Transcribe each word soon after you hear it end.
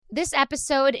This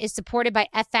episode is supported by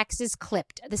FX's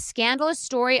Clipped, the scandalous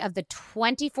story of the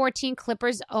 2014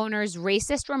 Clippers owner's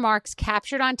racist remarks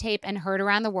captured on tape and heard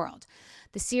around the world.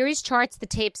 The series charts the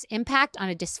tape's impact on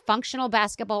a dysfunctional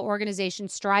basketball organization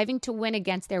striving to win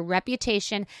against their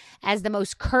reputation as the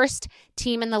most cursed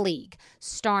team in the league,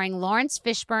 starring Lawrence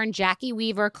Fishburne, Jackie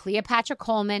Weaver, Cleopatra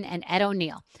Coleman, and Ed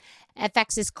O'Neill.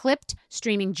 FX's Clipped,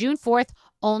 streaming June 4th,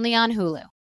 only on Hulu.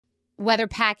 Whether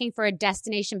packing for a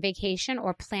destination vacation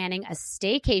or planning a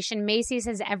staycation, Macy's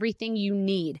has everything you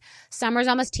need. Summer's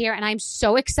almost here, and I'm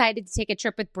so excited to take a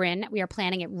trip with Bryn. We are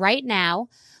planning it right now.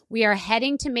 We are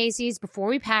heading to Macy's before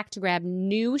we pack to grab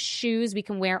new shoes we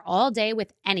can wear all day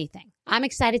with anything. I'm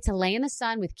excited to lay in the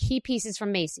sun with key pieces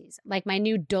from Macy's, like my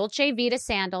new Dolce Vita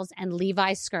sandals and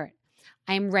Levi's skirt.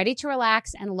 I am ready to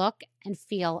relax and look and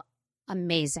feel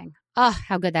amazing. Oh,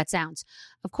 how good that sounds.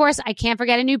 Of course, I can't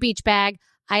forget a new beach bag.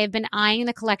 I have been eyeing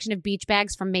the collection of beach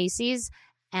bags from Macy's,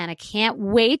 and I can't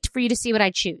wait for you to see what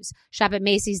I choose. Shop at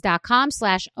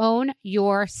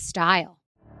Macy's.com/ownyourstyle.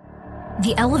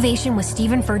 The Elevation with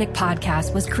Stephen Furtick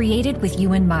podcast was created with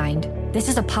you in mind. This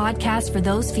is a podcast for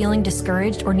those feeling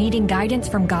discouraged or needing guidance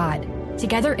from God.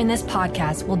 Together in this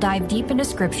podcast, we'll dive deep into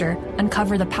scripture,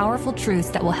 uncover the powerful truths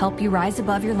that will help you rise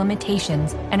above your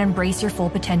limitations and embrace your full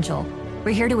potential.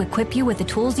 We're here to equip you with the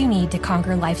tools you need to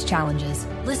conquer life's challenges.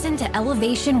 Listen to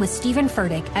Elevation with Stephen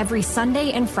Furtick every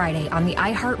Sunday and Friday on the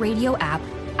iHeartRadio app,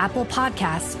 Apple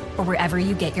Podcasts, or wherever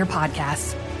you get your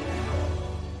podcasts.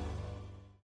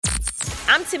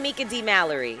 I'm Tamika D.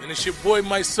 Mallory. And it's your boy,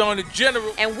 my son, the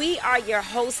General. And we are your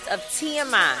hosts of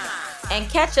TMI. And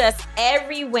catch us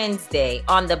every Wednesday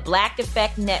on the Black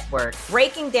Effect Network,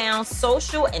 breaking down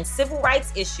social and civil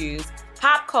rights issues,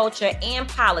 pop culture, and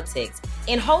politics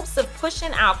in hopes of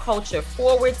pushing our culture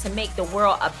forward to make the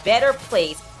world a better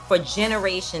place for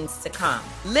generations to come.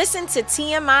 Listen to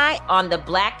TMI on the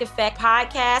Black Effect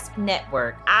Podcast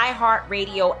Network,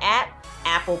 iHeartRadio app,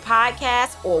 Apple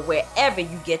Podcasts, or wherever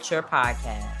you get your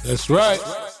podcasts. That's right.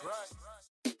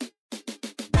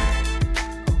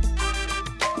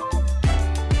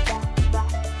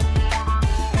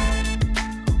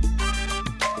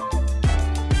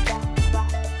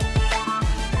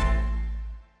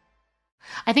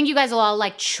 I think you guys will all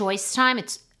like Choice Time.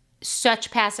 It's such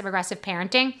passive-aggressive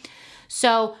parenting.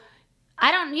 So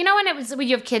when you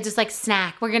have kids, it's like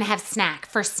snack. We're going to have snack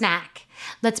for snack.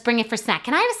 Let's bring it for snack.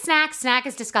 Can I have a snack? Snack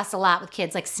is discussed a lot with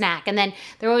kids, like snack. And then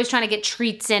they're always trying to get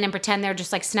treats in and pretend they're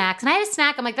just like snacks. And I have a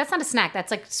snack. I'm like, that's not a snack.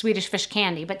 That's like Swedish fish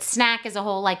candy. But snack is a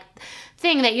whole like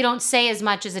thing that you don't say as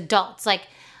much as adults. Like,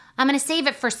 I'm going to save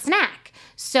it for snack.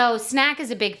 So snack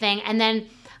is a big thing. And then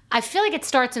I feel like it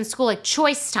starts in school, like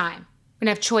Choice Time. We're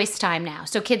going to have Choice Time now.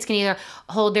 So kids can either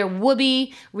hold their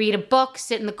whoopee, read a book,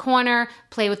 sit in the corner,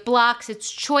 play with blocks. It's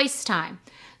Choice Time.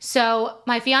 So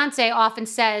my fiance often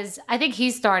says, I think he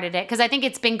started it because I think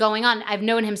it's been going on. I've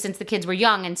known him since the kids were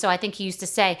young. And so I think he used to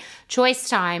say Choice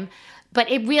Time. But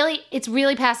it's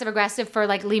really passive aggressive for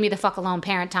like, leave me the fuck alone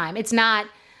parent time. It's not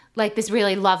like this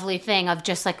really lovely thing of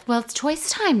just like, well, it's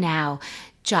Choice Time now.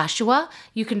 Joshua,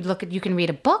 you can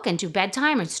read a book and do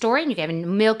bedtime or story, and you can have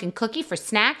milk and cookie for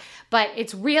snack. But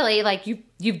it's really like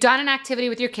you've done an activity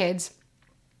with your kids.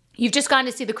 You've just gone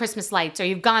to see the Christmas lights, or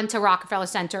you've gone to Rockefeller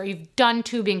Center, or you've done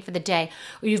tubing for the day,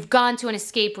 or you've gone to an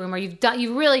escape room, or you've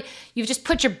just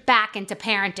put your back into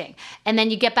parenting. And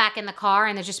then you get back in the car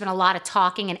and there's just been a lot of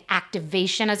talking and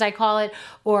activation, as I call it.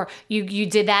 Or you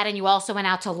did that and you also went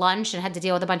out to lunch and had to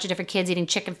deal with a bunch of different kids eating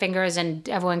chicken fingers, and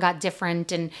everyone got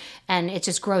different, and it's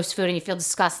just gross food and you feel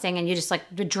disgusting, and you just like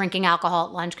drinking alcohol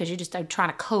at lunch because you just are trying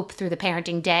to cope through the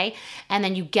parenting day. And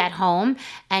then you get home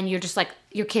and you're just like,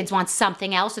 your kids want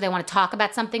something else, or they want to talk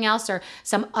about something else or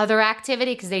some other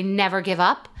activity because they never give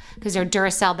up because they're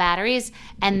Duracell batteries.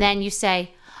 And then you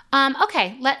say,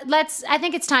 okay, I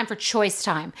think it's time for Choice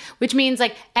Time, which means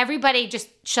like everybody just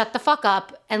shut the fuck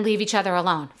up and leave each other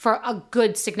alone for a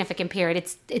good significant period.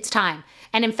 It's time.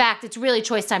 And in fact, it's really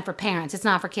Choice Time for parents. It's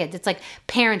not for kids. It's like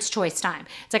parents' Choice Time.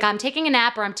 It's like I'm taking a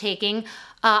nap, or I'm taking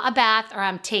a bath, or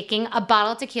I'm taking a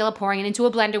bottle of tequila, pouring it into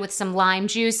a blender with some lime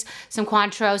juice, some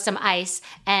Cointreau, some ice,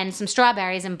 and some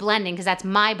strawberries, and blending, because that's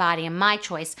my body and my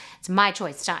choice. It's my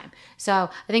Choice Time. So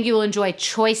I think you will enjoy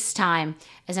Choice Time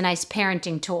as a nice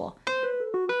parenting tool.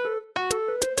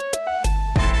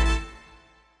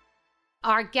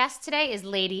 Our guest today is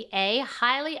Lady A,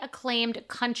 highly acclaimed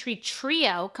country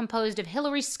trio composed of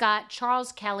Hillary Scott,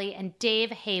 Charles Kelly, and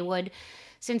Dave Haywood.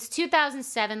 Since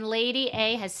 2007, Lady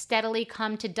A has steadily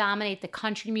come to dominate the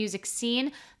country music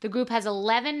scene. The group has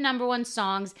 11 number one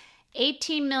songs,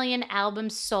 18 million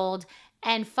albums sold,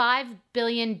 and 5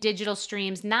 billion digital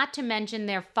streams, not to mention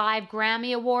their 5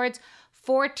 Grammy Awards,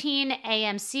 14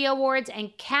 AMC awards,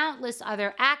 and countless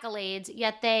other accolades,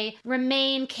 yet they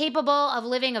remain capable of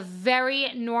living a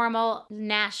very normal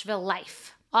Nashville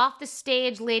life. Off the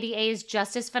stage, Lady A is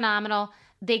just as phenomenal.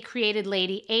 They created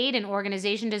Lady Aid, an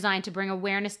organization designed to bring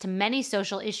awareness to many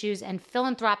social issues and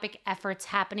philanthropic efforts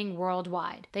happening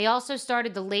worldwide. They also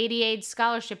started the Lady Aid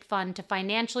Scholarship Fund to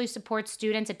financially support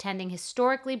students attending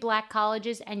historically Black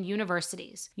colleges and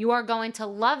universities. You are going to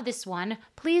love this one.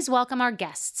 Please welcome our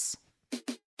guests.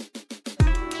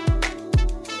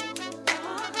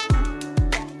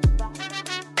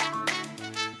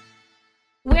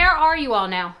 Where are you all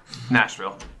now?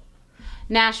 Nashville.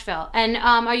 And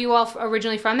are you all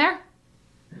originally from there?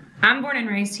 I'm born and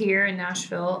raised here in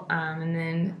Nashville, and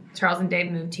then Charles and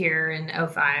Dave moved here in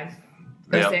 05,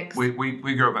 06. Yeah,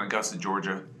 we grew up in Augusta,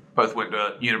 Georgia. Both went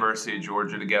to University of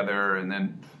Georgia together, and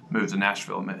then moved to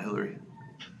Nashville and met Hillary.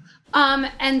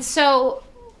 And so,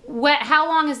 how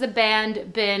long has the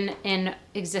band been in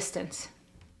existence?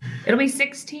 It'll be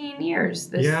 16 years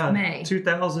this May.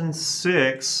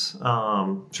 2006,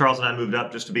 Charles and I moved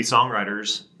up just to be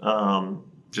songwriters,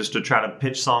 just to try to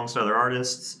pitch songs to other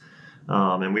artists.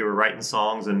 And we were writing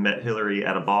songs and met Hillary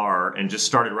at a bar and just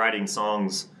started writing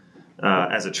songs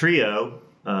as a trio,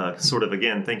 sort of,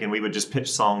 again, thinking we would just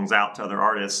pitch songs out to other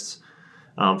artists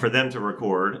for them to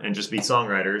record and just be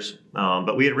songwriters.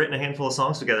 But we had written a handful of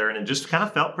songs together, and it just kind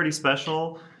of felt pretty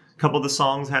special. A couple of the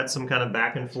songs had some kind of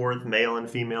back and forth male and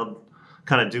female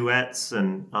kind of duets,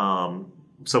 and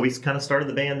so we kind of started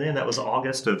the band then. That was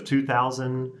August of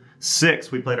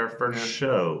 2006. We played our first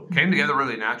show. Came together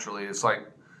really naturally. It's like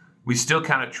we still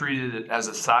kind of treated it as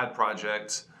a side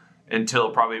project until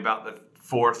probably about the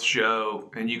fourth show,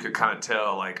 and you could kind of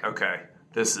tell, like, okay,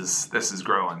 this is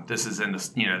growing. This is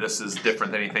this is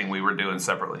different than anything we were doing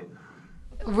separately.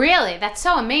 Really, that's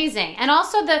so amazing. And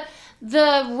also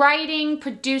the writing,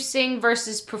 producing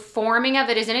versus performing of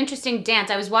it is an interesting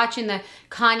dance. I was watching the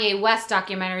Kanye West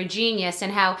documentary Genius,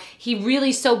 and how he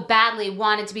really so badly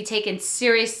wanted to be taken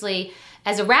seriously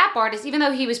as a rap artist, even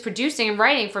though he was producing and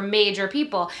writing for major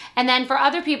people. And then for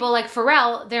other people like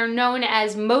Pharrell, they're known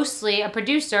as mostly a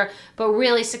producer, but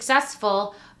really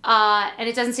successful. And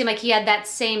it doesn't seem like he had that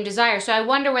same desire. So I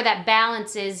wonder where that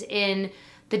balance is in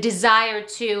the desire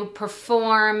to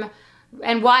perform,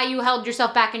 and why you held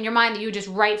yourself back in your mind that you would just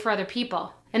write for other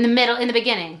people in the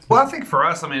beginning. Well, I think for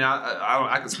us, I mean,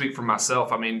 I can speak for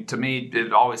myself. I mean, to me,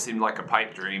 it always seemed like a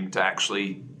pipe dream to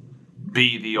actually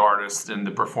be the artist and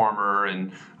the performer.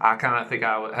 And I kind of think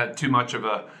I had too much of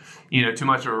a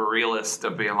realist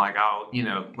of being like, oh,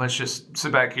 let's just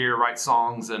sit back here, write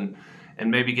songs, and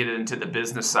maybe get into the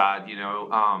business side,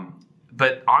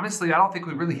 But honestly, I don't think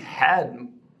we really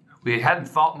hadn't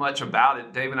thought much about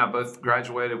it. Dave and I both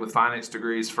graduated with finance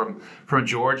degrees from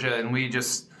Georgia, and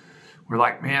we're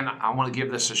like, man, I want to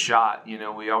give this a shot.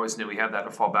 We always knew we had that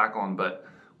to fall back on, but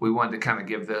we wanted to kind of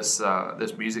give this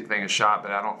music thing a shot.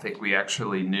 But I don't think we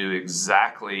actually knew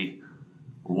exactly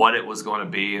what it was going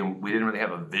to be, and we didn't really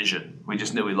have a vision. We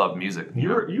just knew we loved music.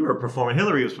 You were performing.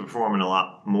 Hillary was performing a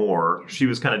lot more. She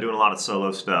was kind of doing a lot of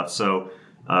solo stuff. So,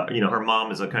 her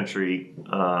mom is a country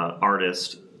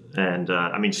artist. And,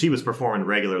 she was performing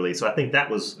regularly, so I think that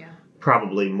was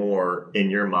probably more in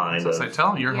your mind. So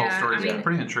tell me your whole story. It's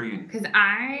pretty intriguing. Because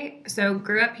I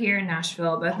grew up here in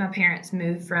Nashville. Both my parents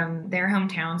moved from their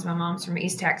hometowns. My mom's from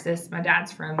East Texas. My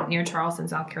dad's from near Charleston,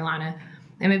 South Carolina.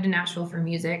 They moved to Nashville for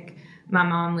music. My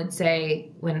mom would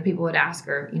say, when people would ask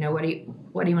her, what do you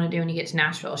want to do when you get to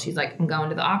Nashville? She's like, I'm going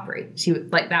to the Opry. She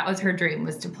that was her dream,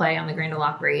 was to play on the Grand Ole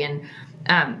Opry. And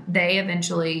they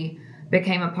eventually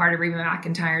became a part of Reba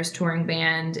McEntire's touring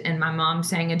band, and my mom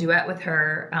sang a duet with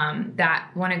her that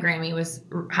won a Grammy, was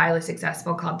highly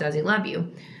successful, called Does He Love You?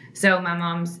 So my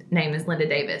mom's name is Linda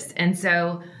Davis. And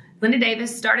so Linda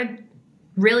Davis started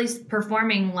really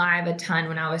performing live a ton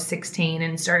when I was 16,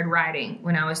 and started writing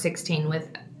when I was 16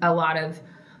 with a lot of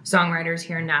songwriters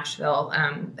here in Nashville.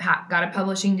 Got a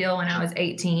publishing deal when I was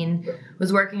 18,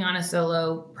 was working on a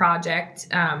solo project,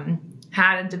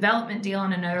 had a development deal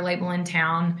on another label in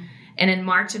town. And in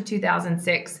March of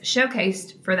 2006,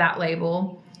 showcased for that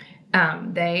label.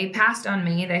 They passed on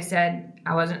me. They said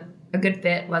I wasn't a good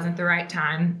fit, wasn't the right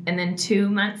time. And then 2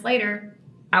 months later,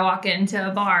 I walk into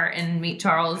a bar and meet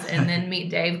Charles, and then meet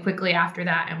Dave quickly after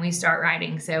that, and we start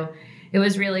writing. So it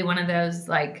was really one of those,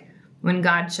 like, when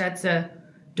God shuts a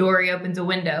door, he opens a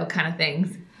window kind of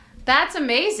things. That's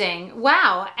amazing.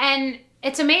 Wow. And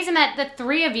it's amazing that the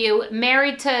three of you,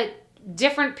 married to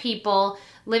different people,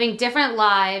 living different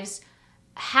lives,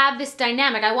 have this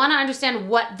dynamic. I want to understand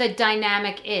what the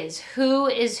dynamic is. Who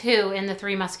is who in the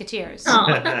Three Musketeers?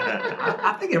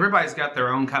 I think everybody's got their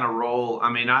own kind of role. I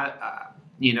mean,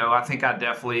 I think I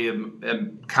definitely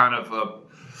am kind of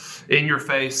in your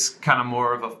face, kind of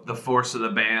more of the force of the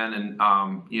band, and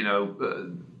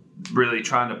really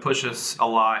trying to push us a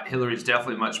lot. Hillary's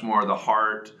definitely much more the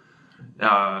heart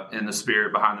and the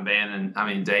spirit behind the band, and I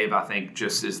mean Dave, I think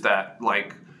just is that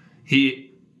like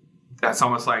that's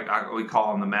almost like we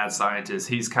call him the mad scientist.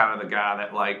 He's kind of the guy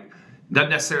that like doesn't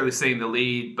necessarily sing the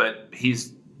lead, but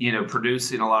he's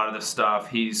producing a lot of the stuff.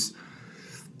 He's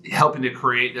helping to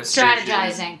create this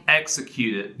strategizing,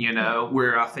 execute it,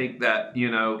 where I think that,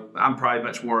 I'm probably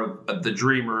much more of the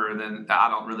dreamer, and then I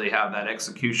don't really have that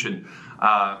execution.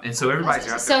 And so everybody's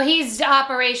got so he's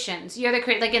operations. You're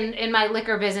the like in my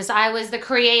liquor business, I was the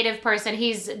creative person.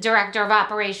 He's director of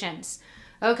operations.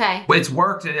 Okay. Well, it's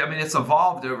worked. I mean, it's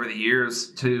evolved over the years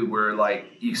too, where like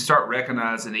you start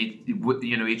recognizing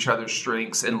each other's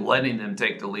strengths and letting them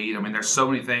take the lead. I mean, there's so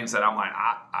many things that I'm like,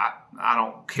 I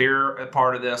don't care a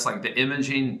part of this. Like the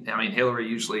imaging. I mean, Hillary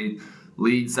usually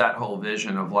leads that whole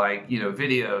vision of like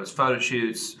videos, photo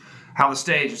shoots, how the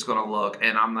stage is going to look,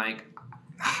 and I'm like,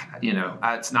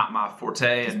 it's not my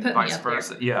forte, and vice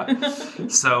versa. Yeah.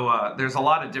 So there's a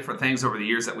lot of different things over the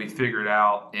years that we figured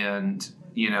out, and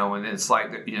and it's like,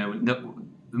 when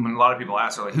a lot of people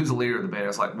ask, they're like, who's the leader of the band?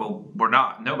 It's like, well, we're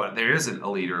not. Nobody. There isn't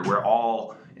a leader. We're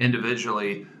all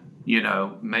individually,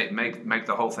 make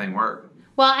the whole thing work.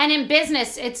 Well, and in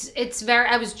business, it's very.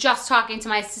 I was just talking to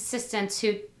my assistants,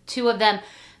 who two of them,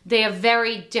 they have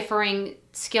very differing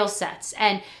skill sets,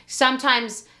 and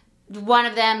sometimes one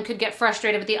of them could get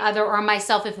frustrated with the other, or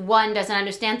myself if one doesn't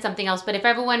understand something else. But if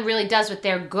everyone really does what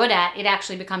they're good at, it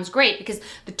actually becomes great, because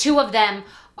the two of them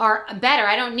are better.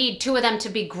 I don't need two of them to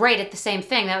be great at the same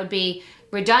thing. That would be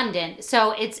redundant.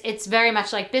 So it's very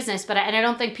much like business, but I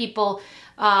don't think people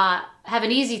have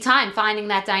an easy time finding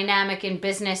that dynamic in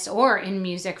business or in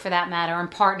music, for that matter, or in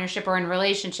partnership or in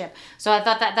relationship. So I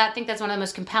thought I think that's one of the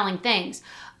most compelling things.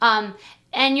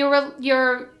 And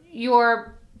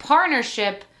your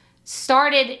partnership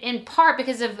started in part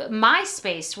because of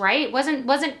MySpace, right?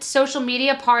 Wasn't social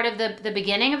media part of the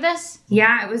beginning of this?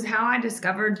 Yeah, it was how I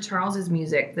discovered Charles's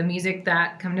music, the music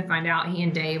that, come to find out, he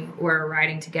and Dave were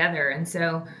writing together. And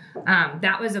so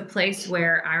that was a place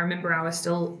where I remember I was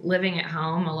still living at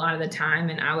home a lot of the time,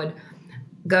 and I would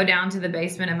go down to the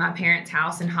basement of my parents'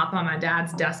 house and hop on my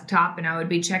dad's desktop, and I would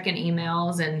be checking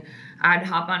emails, and I'd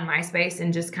hop on MySpace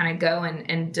and just kind of go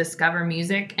and discover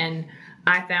music. And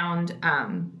I found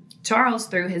Charles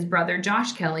through his brother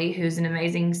Josh Kelly, who's an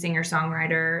amazing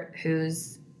singer-songwriter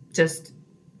who's just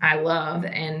I love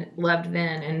and loved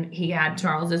then, and he had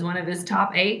Charles as one of his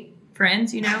top 8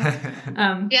 friends,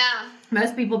 Yeah.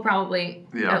 Most people probably,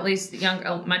 at least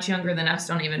much younger than us,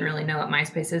 don't even really know what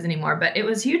MySpace is anymore, but it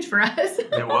was huge for us.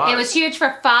 It was. It was huge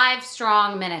for 5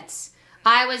 strong minutes.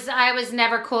 I was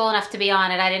never cool enough to be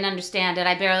on it. I didn't understand it.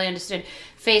 I barely understood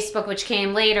Facebook, which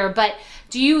came later. But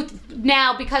do you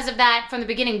now, because of that from the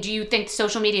beginning, do you think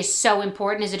social media is so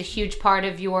important? Is it a huge part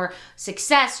of your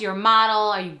success, your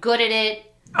model? Are you good at it?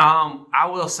 I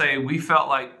will say we felt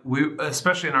like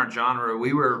especially in our genre,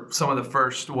 we were some of the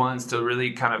first ones to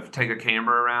really kind of take a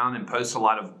camera around and post a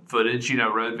lot of footage,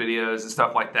 road videos and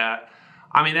stuff like that.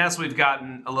 I mean, as we've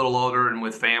gotten a little older and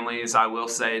with families, I will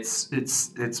say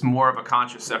it's more of a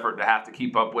conscious effort to have to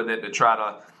keep up with it, to try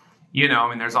to,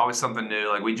 there's always something new.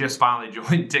 Like we just finally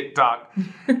joined TikTok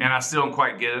and I still don't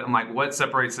quite get it. I'm like, what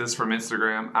separates this from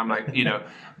Instagram? I'm like,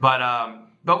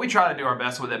 but we try to do our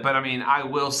best with it. But I mean, I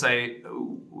will say,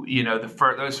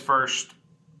 those first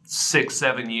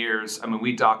 6-7 years, I mean,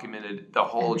 we documented the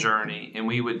whole journey, and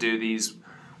we would do these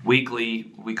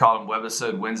weekly, we call them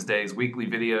Webisode Wednesdays, weekly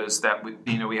videos that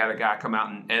we had a guy come out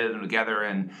and edit them together,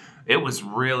 and it was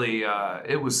really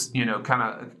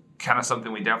kind of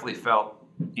something we definitely felt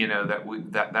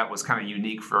that was kind of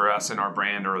unique for us and our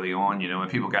brand early on, and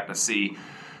people got to see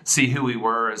who we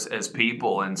were as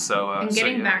people. And so and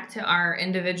getting back to our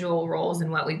individual roles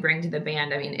and what we bring to the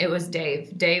band, I mean, it was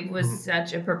Dave was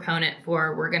such a proponent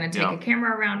for, we're going to take a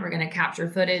camera around, we're going to capture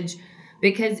footage,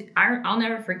 because I'll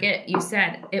never forget, you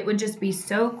said it would just be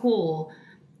so cool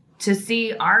to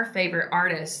see our favorite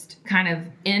artist kind of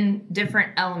in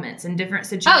different elements and different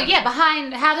situations. Oh yeah,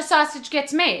 behind how the sausage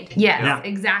gets made. Yes,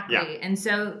 exactly. Yeah. And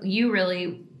so you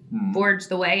really forged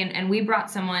the way, and we brought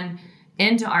someone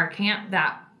into our camp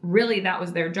that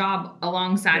was their job,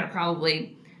 alongside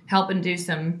probably helping do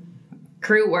some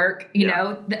crew work,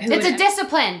 It's a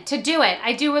discipline to do it.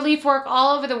 I do relief work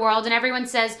all over the world, and everyone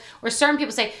says, or certain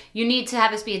people say, you need to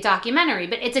have this be a documentary,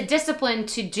 but it's a discipline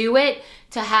to do it,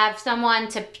 to have someone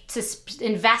to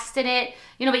invest in it,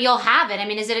 but you'll have it. I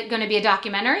mean, is it going to be a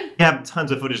documentary? Yeah,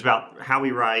 tons of footage about how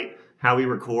we write, how we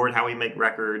record, how we make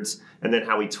records, and then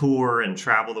how we tour and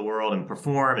travel the world and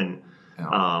perform. And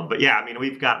but yeah, I mean,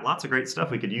 we've got lots of great stuff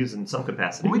we could use in some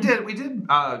capacity. We did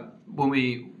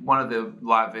when one of the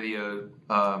live video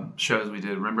shows we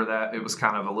did. Remember that? It was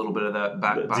kind of a little bit of that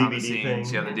behind DVD the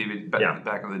scenes. thing. Yeah, the DVD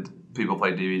back when the people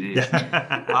played DVDs.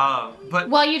 But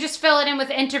Well, you just fill it in with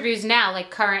interviews now,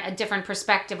 like a different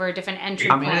perspective or a different entry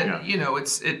point.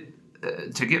 it's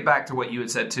to get back to what you had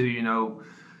said too.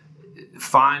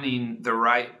 Finding the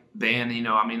right band.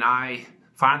 I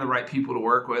find the right people to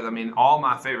work with. I mean, all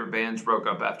my favorite bands broke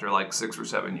up after like 6 or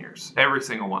 7 years. Every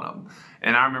single one of them.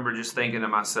 And I remember just thinking to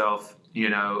myself,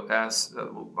 as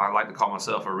I like to call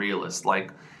myself a realist,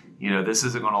 like, this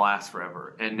isn't going to last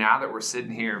forever. And now that we're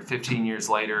sitting here 15 years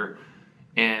later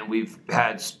and we've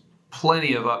had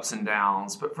plenty of ups and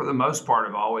downs, but for the most part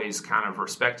have always kind of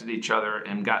respected each other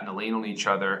and gotten to lean on each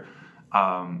other.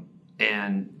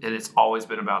 And it's always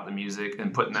been about the music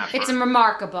and putting that first. It's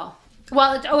remarkable.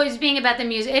 Well, it's always being about the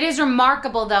music. It is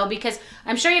remarkable, though, because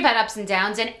I'm sure you've had ups and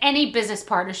downs, and any business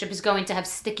partnership is going to have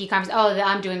sticky conversations. Oh,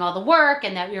 I'm doing all the work,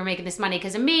 and that you're making this money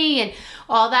because of me, and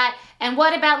all that. And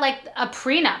what about, like, a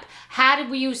prenup? How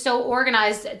did you so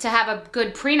organized to have a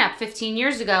good prenup 15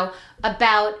 years ago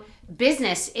about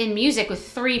business in music with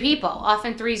 3 people?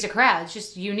 Often 3's a crowd. It's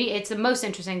just unique. It's the most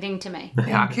interesting thing to me.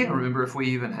 Yeah, I can't remember if we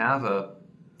even have a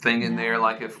thing in there,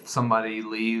 like if somebody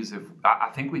leaves.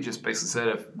 I think we just basically said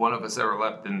if one of us ever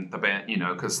left in the band,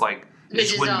 because like it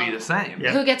just wouldn't be the same.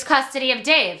 Yeah. Who gets custody of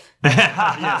Dave?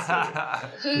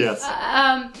 Yes.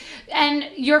 And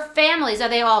your families, are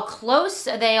they all close?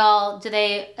 Are they all? Do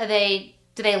they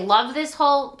love this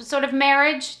whole sort of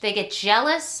marriage? They get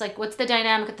jealous? Like, what's the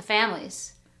dynamic with the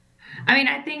families? I mean,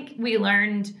 I think we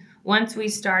learned once we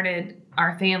started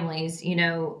our families,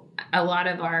 a lot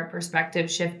of our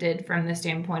perspective shifted from the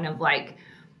standpoint of like,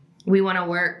 we want to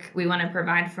work, we want to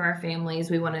provide for our families,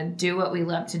 we want to do what we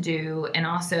love to do. And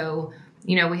also,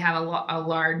 we have a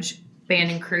large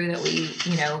band and crew that we,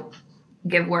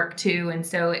 give work to. And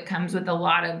so it comes with a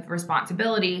lot of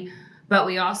responsibility, but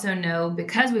we also know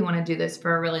because we want to do this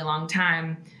for a really long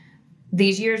time,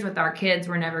 these years with our kids,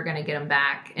 we're never going to get them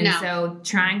back. And so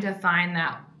trying to find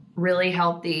that really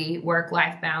healthy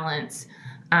work-life balance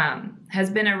has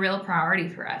been a real priority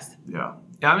for us. Yeah.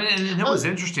 I mean, and it was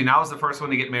interesting. I was the first one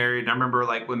to get married. And I remember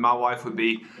like when my wife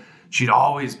she'd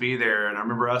always be there. And I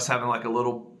remember us having like a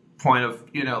little point of,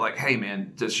 like, hey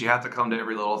man, does she have to come to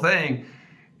every little thing?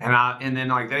 And then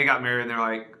like they got married and they're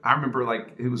like, I remember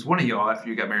like it was one of y'all after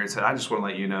you got married said, I just want to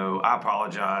let you know, I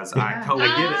apologize. I totally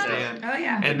understand. Oh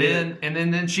yeah. And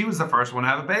then she was the first one to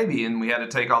have a baby and we had to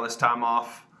take all this time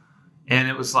off. And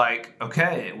it was like,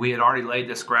 okay, we had already laid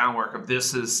this groundwork of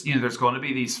this is, there's going to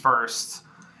be these firsts.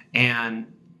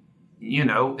 And,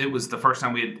 it was the first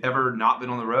time we had ever not been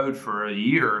on the road for a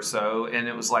year or so. And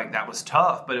it was like, that was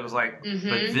tough. But it was like,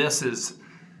 but this is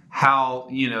how,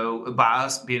 by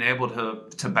us being able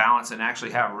to balance and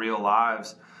actually have real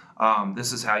lives,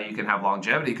 this is how you can have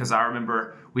longevity. Because I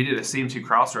remember we did a CM2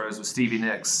 Crossroads with Stevie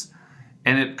Nicks.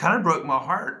 And it kind of broke my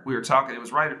heart. We were talking, it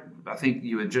was right, I think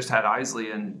you had just had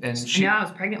Isley and she... Yeah, I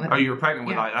was pregnant with her. Oh, you were pregnant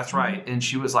with Isley, that's right. And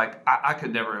she was like, I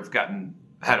could never have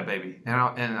had a baby.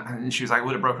 And she was like, I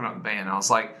would have broken up the band. And I was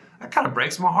like, that kind of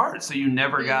breaks my heart. So you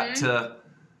never got to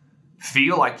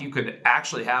feel like you could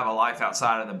actually have a life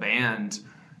outside of the band.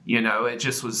 It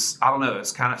just was, I don't know,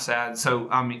 it's kind of sad. So,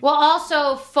 I mean... Well,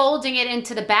 also folding it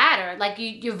into the batter, like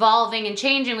you evolving and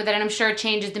changing with it, and I'm sure it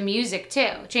changes the music too.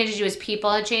 It changes you as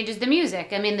people, it changes the music.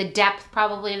 I mean, the depth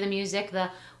probably of the music,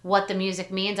 what the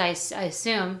music means, I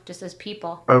assume, just as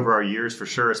people. Over our years, for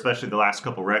sure, especially the last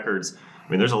couple records, I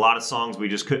mean, there's a lot of songs we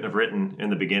just couldn't have written in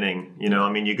the beginning. I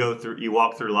mean, you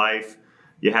walk through life,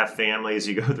 you have families,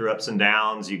 you go through ups and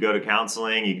downs, you go to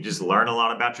counseling, you just learn a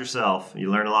lot about yourself.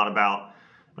 You learn a lot about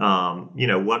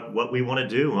what we want to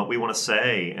do and what we want to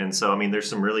say. And so, I mean, there's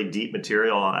some really deep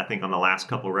material, I think, on the last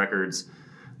couple records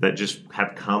that just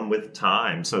have come with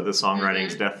time. So the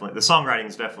songwriting's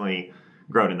definitely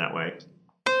grown in that way.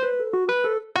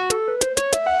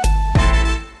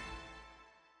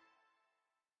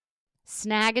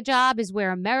 Snagajob is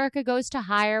where America goes to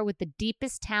hire with the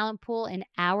deepest talent pool in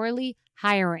hourly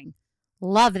hiring.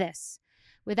 Love this.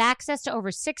 With access to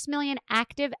over 6 million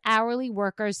active hourly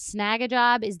workers,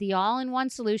 Snagajob is the all-in-one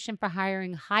solution for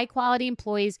hiring high-quality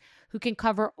employees who can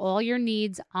cover all your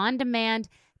needs on demand,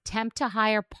 temp to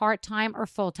hire, part-time or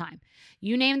full-time.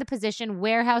 You name the position: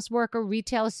 warehouse worker,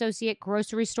 retail associate,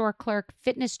 grocery store clerk,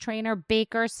 fitness trainer,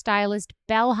 baker, stylist,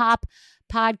 bellhop,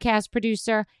 podcast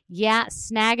producer. Yeah,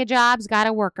 Snagajob's got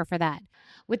a worker for that.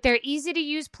 With their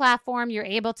easy-to-use platform, you're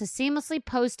able to seamlessly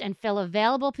post and fill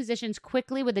available positions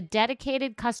quickly with a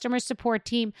dedicated customer support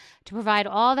team to provide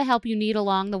all the help you need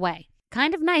along the way.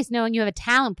 Kind of nice knowing you have a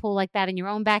talent pool like that in your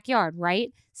own backyard,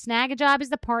 right? Snagajob is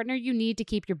the partner you need to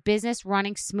keep your business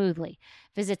running smoothly.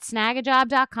 Visit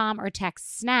snagajob.com or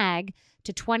text snag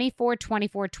to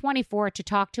 242424 to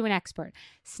talk to an expert.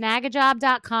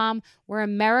 Snagajob.com, where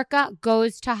America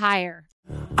goes to hire.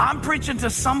 I'm preaching to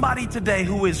somebody today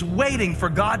who is waiting for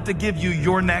God to give you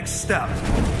your next step.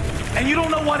 And you don't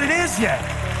know what it is yet.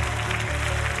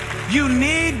 You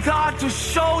need God to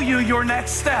show you your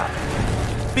next step.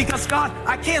 Because God,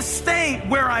 I can't stay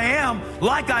where I am,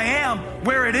 like I am,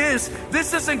 where it is.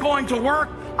 This isn't going to work.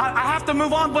 I have to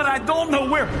move on, but I don't know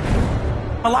where.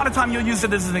 A lot of time you'll use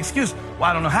it as an excuse. Well,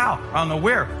 I don't know how. I don't know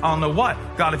where. I don't know what.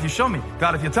 God, if you show me.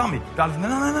 God, if you tell me. God, if...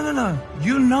 No.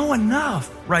 You know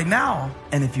enough right now.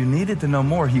 And if you needed to know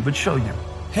more, he would show you.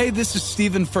 Hey, this is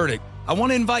Stephen Furtick. I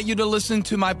want to invite you to listen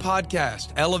to my podcast,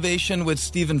 Elevation with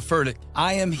Stephen Furtick.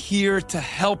 I am here to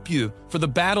help you for the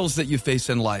battles that you face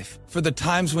in life, for the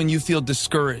times when you feel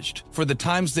discouraged, for the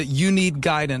times that you need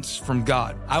guidance from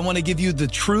God. I want to give you the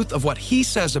truth of what he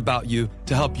says about you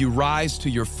to help you rise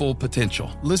to your full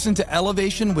potential. Listen to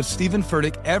Elevation with Stephen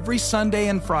Furtick every Sunday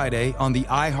and Friday on the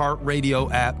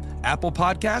iHeartRadio app, Apple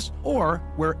Podcasts, or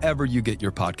wherever you get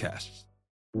your podcasts.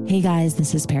 Hey guys,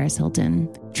 this is Paris Hilton.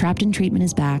 Trapped in Treatment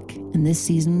is back, and this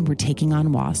season we're taking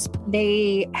on WASP.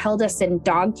 They held us in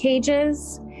dog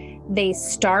cages. They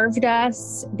starved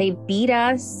us. They beat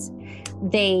us.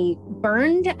 They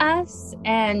burned us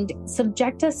and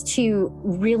subject us to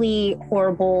really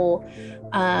horrible,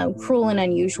 cruel and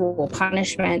unusual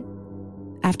punishment.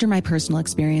 After my personal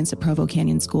experience at Provo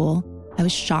Canyon School, I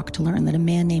was shocked to learn that a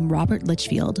man named Robert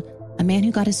Litchfield, a man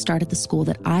who got his start at the school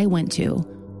that I went to,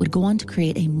 would go on to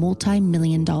create a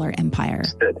multi-million-dollar empire.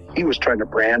 He was trying to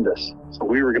brand us, so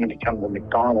we were going to become the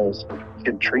McDonald's of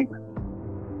kid treatment.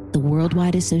 The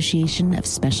Worldwide Association of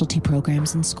Specialty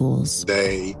Programs in Schools.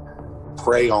 They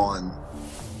prey on,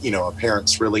 a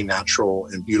parent's really natural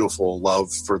and beautiful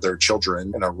love for their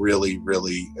children in a really,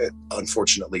 really,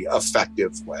 unfortunately,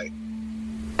 effective way.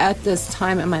 At this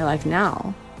time in my life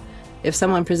now, if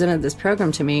someone presented this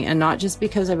program to me, and not just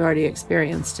because I've already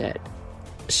experienced it,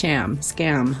 sham,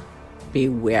 scam,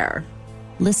 beware.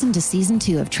 Listen to Season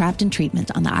 2 of Trapped in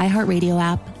Treatment on the iHeartRadio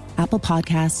app, Apple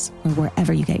Podcasts, or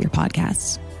wherever you get your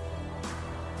podcasts.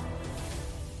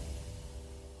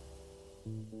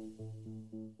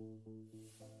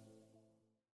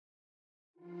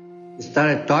 We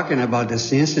started talking about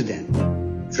this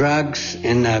incident. Drugs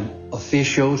and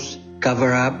officials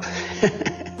cover up.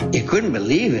 You couldn't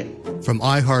believe it. From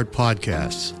iHeart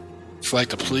Podcasts. It's like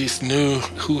the police knew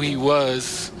who he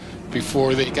was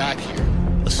before they got here.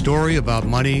 A story about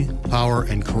money, power,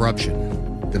 and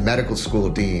corruption. The medical school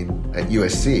dean at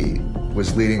USC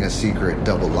was leading a secret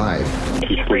double life.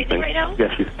 She's breathing right now?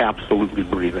 Yes, she's absolutely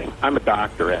breathing. I'm a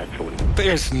doctor, actually.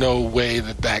 There's no way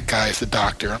that guy's a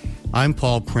doctor. I'm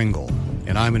Paul Pringle,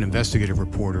 and I'm an investigative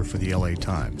reporter for the LA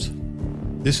Times.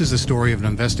 This is the story of an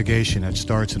investigation that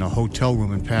starts in a hotel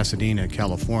room in Pasadena,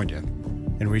 California,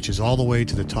 and reaches all the way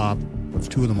to the top of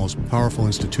two of the most powerful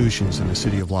institutions in the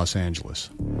city of Los Angeles.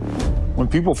 When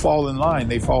people fall in line,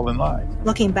 they fall in line.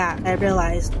 Looking back, I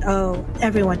realized,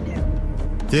 everyone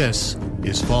knew. This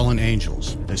is Fallen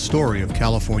Angels, a story of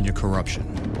California corruption.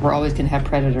 We're always going to have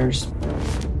predators.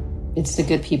 It's the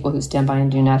good people who stand by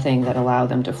and do nothing that allow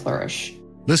them to flourish.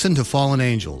 Listen to Fallen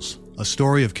Angels, a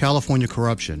story of California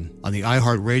corruption on the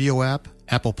iHeartRadio app,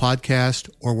 Apple Podcast,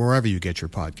 or wherever you get your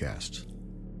podcasts.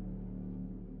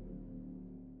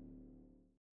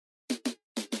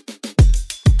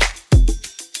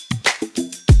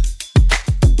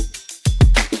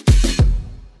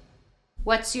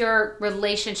 What's your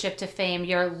relationship to fame,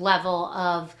 your level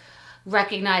of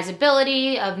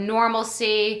recognizability, of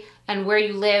normalcy, and where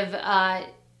you live?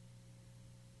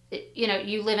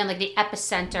 You live in like the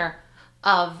epicenter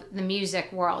of the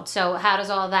music world. So how does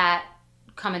all that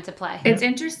come into play? It's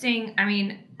interesting. I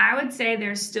mean, I would say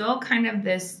there's still kind of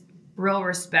this real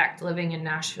respect living in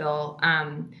Nashville.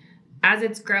 As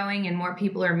it's growing and more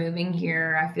people are moving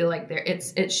here, I feel like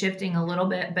it's shifting a little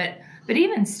bit, but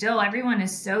even still, everyone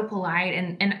is so polite.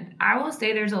 And I will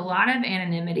say there's a lot of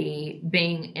anonymity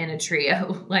being in a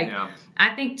trio.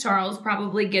 I think Charles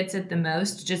probably gets it the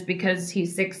most just because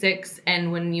he's 6'6",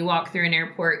 and when you walk through an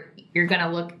airport, you're going to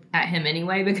look at him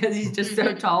anyway because he's just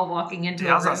so tall walking into a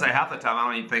room. I was going to say, half the time, I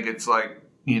don't even think it's like,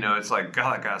 it's like,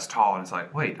 God, that guy's tall. And it's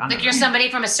like, wait, I know like you're somebody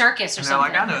from a circus or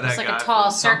something. Like, I know that it's guy. It's like a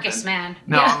tall circus man.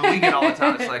 No, I mean, we get all the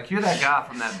time. It's like, you're that guy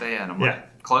from that band. I'm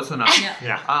like, Close enough.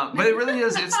 Yeah. But it really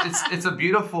is. It's a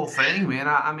beautiful thing, man.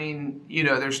 I mean, you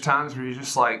know, there's times where you're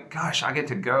just like, gosh, I get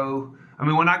to go. I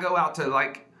mean, when I go out to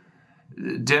like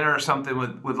dinner or something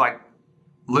with like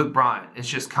Luke Bryan, it's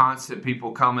just constant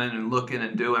people coming and looking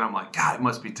and doing. I'm like, God, it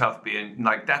must be tough being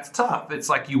like, that's tough. It's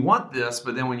like you want this,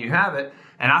 but then when you have it,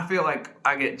 and I feel like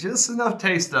I get just enough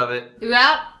taste of it.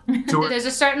 Well, there's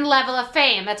a certain level of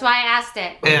fame. That's why I asked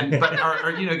it. Or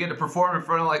you know, get to perform in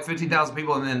front of like 15,000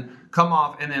 people and then come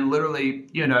off and then literally,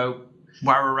 you know,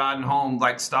 while we're riding home,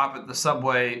 like stop at the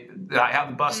subway, have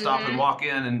the bus stop and walk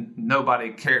in and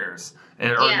nobody cares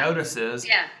or notices.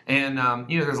 Yeah. And,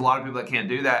 you know, there's a lot of people that can't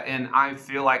do that. And I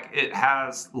feel like it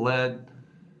has led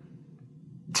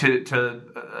to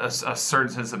a certain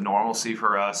sense of normalcy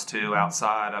for us too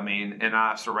outside. I mean, and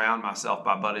I surround myself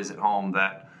by buddies at home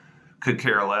that could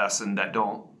care less and that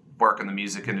don't work in the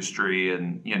music industry,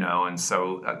 and you know, and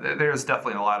so there's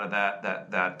definitely a lot of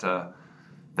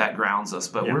that grounds us,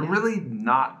 but we're really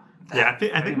not. I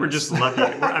think we're just lucky.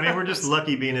 I mean, we're just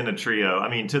lucky being in a trio. I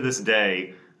mean, to this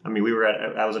day. I mean,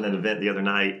 I was at an event the other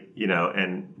night, you know,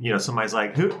 and you know, somebody's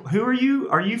like, "Who are you?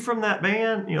 Are you from that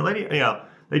band?" You know, lady, you know.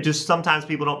 They just, sometimes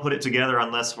people don't put it together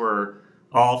unless we're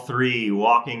all three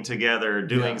walking together,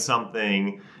 doing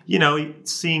something, you know,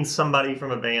 seeing somebody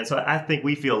from a band. So I think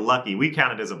we feel lucky. We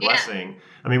count it as a blessing.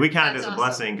 I mean, we count it as a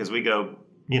blessing because we go,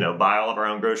 you know, buy all of our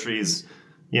own groceries,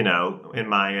 you know, in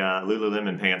my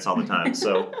Lululemon pants all the time.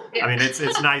 So, I mean, it's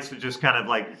nice to just kind of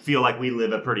like feel like we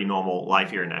live a pretty normal life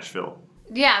here in Nashville.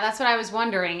 Yeah, that's what I was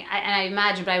wondering. And I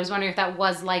imagined, but I was wondering if that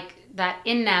was like that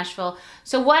in Nashville.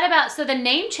 So what about, so the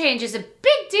name change is a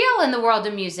big deal in the world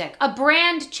of music, a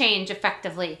brand change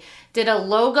effectively. Did a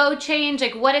logo change?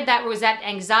 Like what did that, was that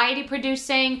anxiety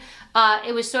producing?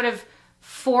 It was sort of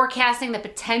forecasting the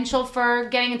potential for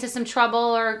getting into some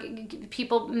trouble or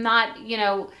people not, you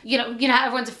know,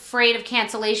 everyone's afraid of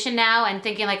cancellation now and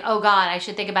thinking like, oh God, I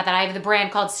should think about that. I have the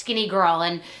brand called Skinny Girl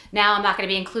and now I'm not going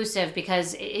to be inclusive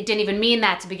because it didn't even mean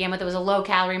that to begin with. It was a low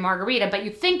calorie margarita, but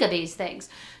you think of these things.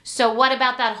 So what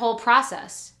about that whole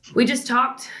process? We just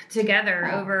talked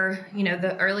together over, you know,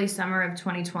 the early summer of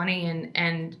 2020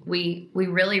 and we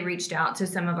really reached out to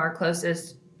some of our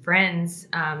closest friends,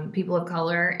 people of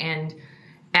color, and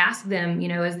asked them, you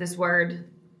know, is this word,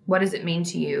 what does it mean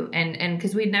to you? And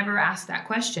because we'd never asked that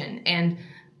question. And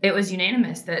it was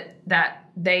unanimous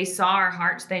that they saw our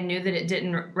hearts. They knew that it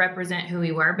didn't represent who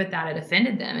we were, but that it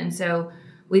offended them. And so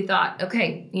we thought,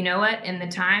 okay, you know what? In the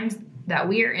times that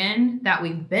we are in, that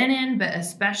we've been in, but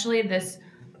especially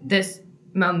this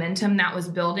momentum that was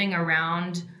building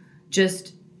around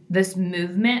just this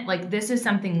movement, like this is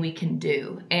something we can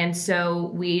do. And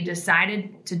so we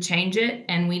decided to change it,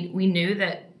 and we knew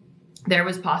that there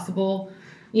was possible,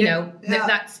 you know,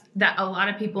 that a lot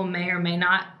of people may or may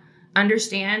not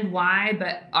understand why,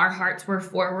 but our hearts were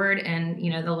forward, and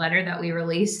you know, the letter that we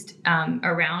released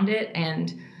around it,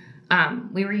 and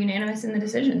we were unanimous in the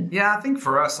decision. Yeah, I think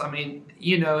for us, I mean,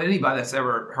 you know, anybody that's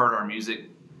ever heard our music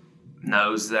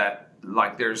knows that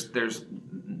like there's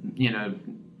you know,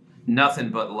 nothing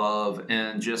but love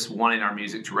and just wanting our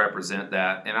music to represent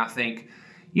that. And I think,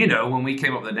 you know, when we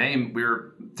came up with the name, we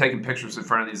were taking pictures in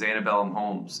front of these antebellum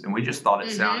homes, and we just thought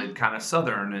it sounded kind of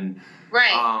Southern. And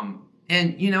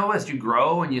and you know, as you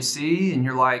grow and you see, and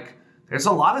you're like, there's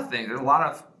a lot of things. There's a lot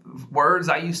of words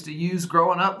I used to use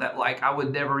growing up that like I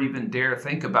would never even dare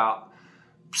think about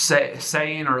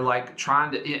saying or like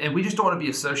trying to, and we just don't want to be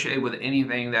associated with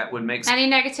anything that would make any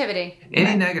negativity.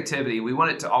 Negativity. We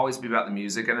want it to always be about the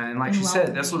music, and like she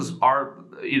said, this was our,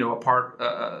 you know,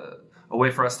 a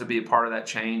way for us to be a part of that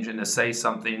change and to say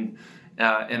something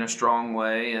in a strong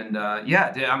way. And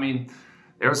I mean,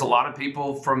 there was a lot of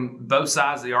people from both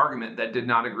sides of the argument that did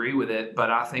not agree with it,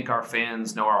 but I think our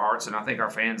fans know our hearts, and I think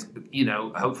our fans, you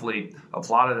know, hopefully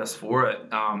applauded us for it.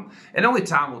 And only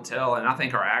time will tell, and I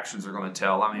think our actions are going to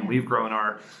tell. I mean, we've grown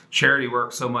our charity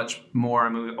work so much more. I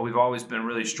mean, we've always been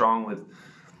really strong with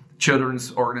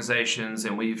children's organizations,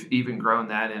 and we've even grown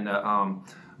that into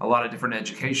a lot of different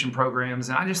education programs.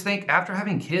 And I just think after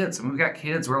having kids, and we've got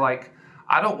kids, we're like,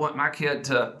 I don't want my kid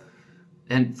to,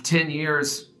 in 10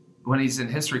 years, when he's in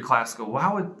history class, go,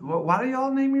 why do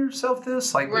y'all name yourself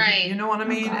this? Like, you know what I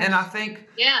mean? And I think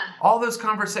all those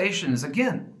conversations,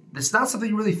 again, it's not something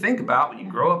you really think about when you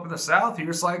grow up in the South. You're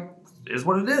just like, is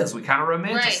what it is. We kind of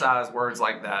romanticize words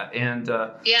like that. And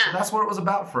so that's what it was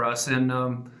about for us.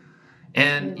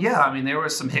 And yeah, I mean, there were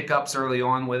some hiccups early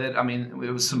on with it. I mean,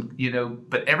 it was some, you know,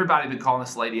 but everybody had been calling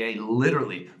us Lady A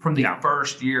literally from the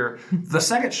first year. The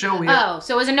second show we had,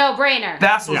 so it was a no-brainer.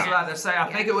 That's what I was about to say.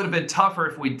 I think it would have been tougher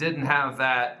if we didn't have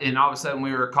that. And all of a sudden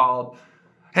we were called,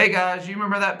 hey guys, you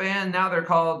remember that band? Now they're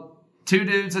called two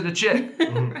dudes and a chick.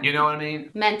 You know what I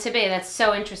mean? Meant to be. That's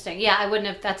so interesting. Yeah, I wouldn't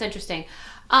have. That's interesting.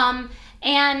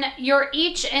 And you're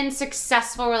each in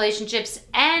successful relationships,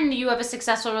 and you have a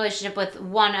successful relationship with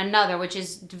one another, which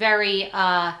is very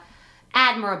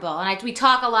admirable. And we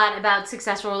talk a lot about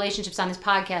successful relationships on this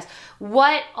podcast.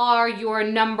 What are your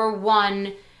number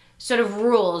one sort of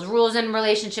rules in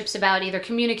relationships about either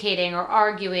communicating or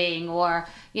arguing, or,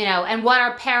 you know, and what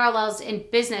are parallels in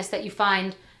business that you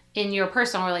find in your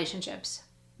personal relationships?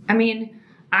 I mean,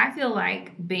 I feel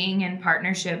like being in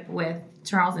partnership with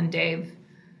Charles and Dave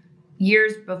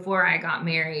years before I got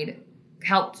married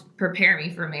helped prepare me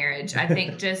for marriage. I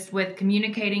think just with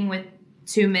communicating with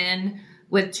two men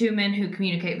who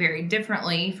communicate very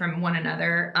differently from one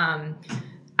another,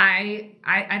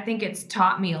 I think it's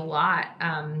taught me a lot.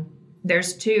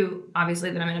 There's two, obviously,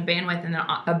 that I'm in a band with, and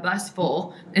a bus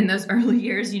full in those early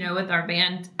years, you know, with our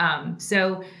band.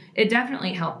 So it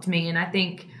definitely helped me. And I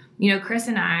think, you know, Chris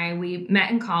and I, we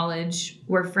met in college,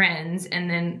 we're friends, and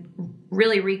then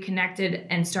really reconnected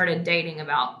and started dating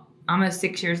about almost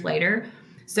 6 years later.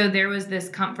 So there was this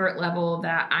comfort level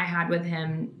that I had with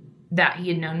him that he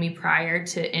had known me prior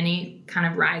to any kind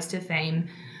of rise to fame.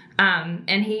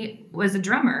 And he was a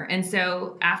drummer. And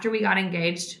so after we got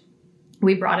engaged,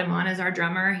 we brought him on as our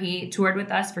drummer. He toured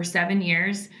with us for 7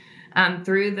 years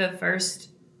through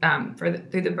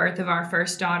the birth of our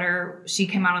first daughter. She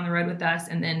came out on the road with us.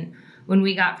 And then when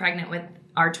we got pregnant with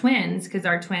our twins, because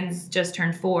our twins just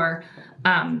turned 4,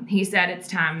 he said, it's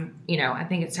time, you know, I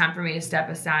think it's time for me to step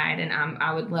aside. And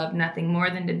I would love nothing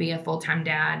more than to be a full-time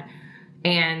dad.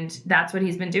 And that's what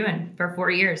he's been doing for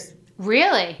 4 years.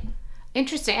 Really?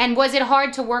 Interesting. And was it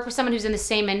hard to work with someone who's in the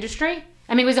same industry?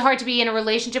 I mean, was it hard to be in a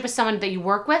relationship with someone that you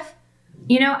work with?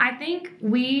 You know, I think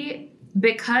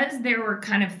because there were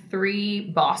kind of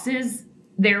 3 bosses,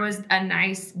 there was a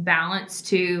nice balance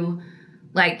to,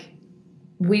 like,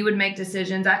 we would make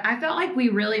decisions. I felt like we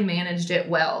really managed it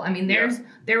well. I mean,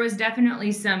 there was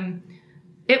definitely some,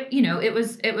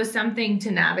 it was something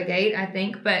to navigate, I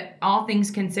think, but all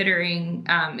things considering,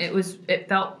 it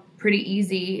felt pretty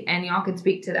easy, and y'all could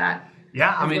speak to that.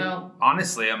 Yeah, I mean,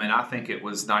 honestly, I think it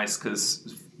was nice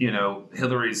because, you know,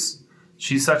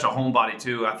 she's such a homebody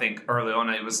too. I think early on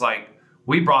it was like,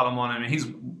 we brought him on. I mean, he's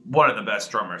one of the best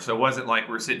drummers. So it wasn't like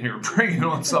we're sitting here bringing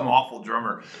on some awful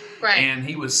drummer. Right. And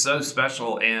he was so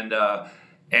special. And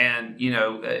you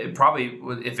know, it probably,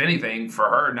 if anything, for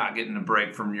her not getting a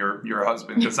break from your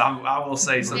husband, because I will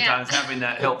say sometimes having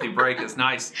that healthy break is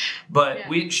nice. But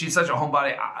she's such a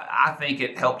homebody. I think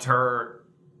it helped her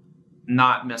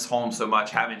not miss home so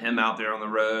much, having him out there on the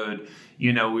road.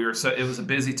 You know, it was a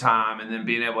busy time, and then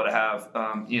being able to have,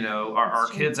 you know, our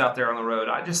kids out there on the road.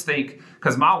 I just think,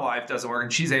 because my wife doesn't work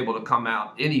and she's able to come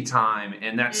out anytime,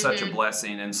 and that's such a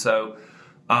blessing. And so,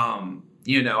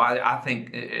 you know, I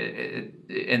think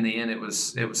in the end it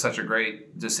was such a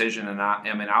great decision. And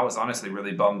I was honestly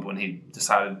really bummed when he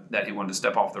decided that he wanted to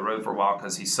step off the road for a while,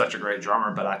 because he's such a great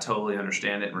drummer, but I totally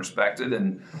understand it and respect it.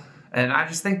 And I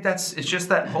just think it's just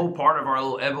that whole part of our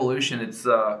little evolution. It's,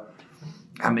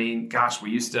 I mean, gosh, we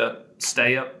used to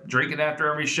stay up drinking after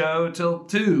every show till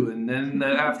 2. And then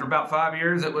after about 5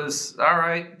 years, it was all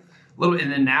right.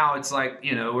 And then now it's like,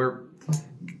 you know, we're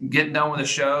getting done with the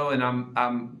show, and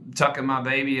I'm tucking my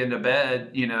baby into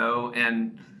bed, you know,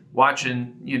 and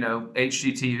watching, you know,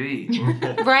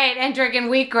 HGTV. Right, and drinking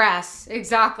wheatgrass.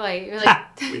 Exactly. You're like,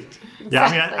 yeah,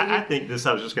 I mean, I think this,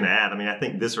 I was just going to add, I mean, I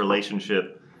think this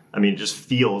relationship, I mean, just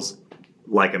feels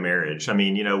like a marriage. I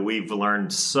mean, you know, we've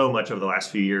learned so much over the last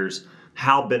few years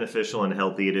how beneficial and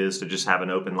healthy it is to just have an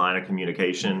open line of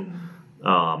communication.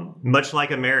 Much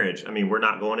like a marriage. I mean, we're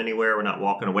not going anywhere. We're not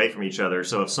walking away from each other.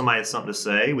 So if somebody has something to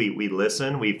say, we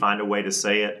listen, we find a way to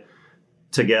say it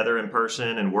together in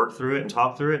person and work through it and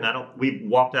talk through it. And we've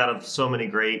walked out of so many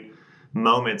great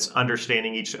moments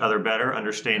understanding each other better,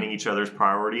 understanding each other's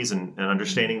priorities, and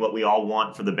understanding what we all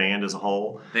want for the band as a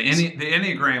whole. The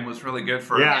Enneagram was really good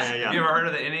for us. Yeah. Have you ever heard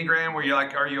of the Enneagram, where you're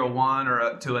like, are you a 1 or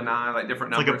a 2 and 9, like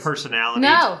different numbers? It's like a personality.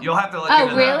 No. You'll have to look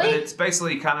into really? that. But it's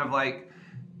basically kind of like,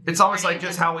 it's almost like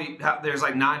just how there's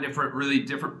like 9 different, really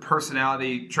different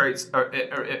personality traits, or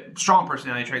strong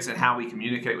personality traits, in how we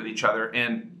communicate with each other.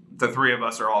 And the 3 of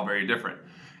us are all very different.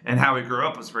 And how we grew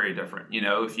up was very different. You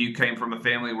know, if you came from a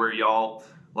family where y'all,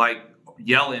 like,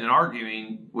 yelling and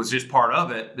arguing was just part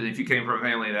of it, but if you came from a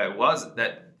family that wasn't,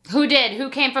 that... Who did? Who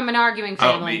came from an arguing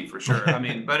family? Oh, me, for sure. I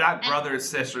mean, but I have brothers,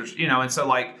 sisters, you know, and so,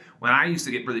 like, when I used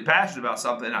to get really passionate about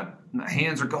something, my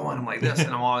hands are going, I'm like this,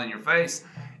 and I'm all in your face.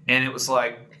 And it was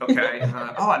like, okay,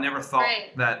 I never thought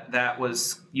that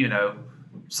was, you know,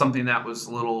 something that was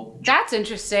a little. That's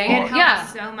interesting. It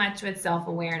helps so much with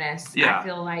self-awareness. Yeah. I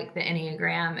feel like the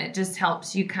Enneagram, it just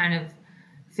helps you kind of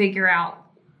figure out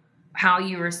how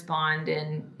you respond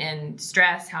in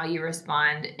stress, how you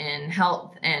respond in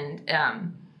health, and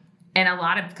a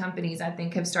lot of companies I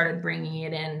think have started bringing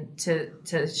it in to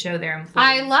show their employees.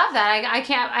 I love that. I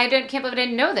can't believe I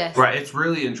didn't know this. Right, it's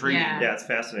really intriguing. Yeah, it's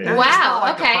fascinating.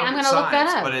 Wow. Okay, I'm gonna look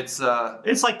that up. But it's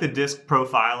it's like the DISC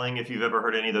profiling, if you've ever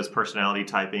heard any of those personality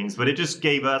typings. But it just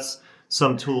gave us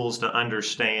some tools to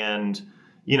understand.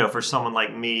 For someone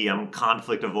like me, I'm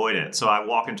conflict avoidant. So I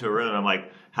walk into a room and I'm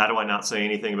like, how do I not say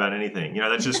anything about anything?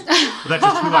 That's just who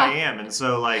I am. And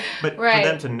so but for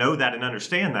them to know that and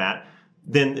understand that,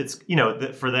 then it's,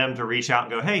 for them to reach out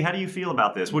and go, hey, how do you feel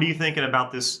about this? What are you thinking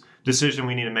about this decision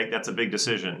we need to make? That's a big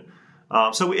decision.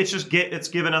 So it's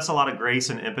given us a lot of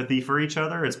grace and empathy for each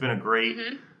other. It's been a great,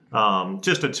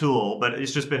 just a tool, but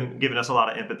it's just been giving us a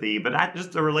lot of empathy. But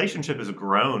the relationship has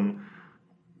grown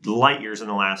light years in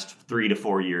the last 3 to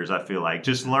 4 years, I feel like.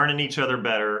 Just learning each other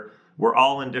better. We're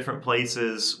all in different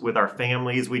places with our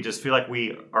families. We just feel like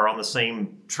we are on the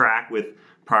same track with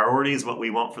priorities, what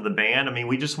we want for the band. I mean,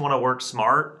 we just want to work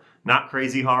smart, not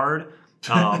crazy hard.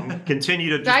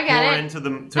 Continue to just pour into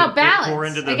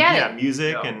the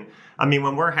music. Yeah. And I mean,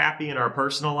 when we're happy in our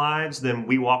personal lives, then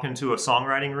we walk into a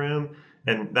songwriting room,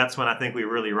 and that's when I think we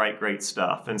really write great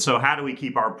stuff. And so how do we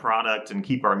keep our product and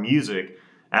keep our music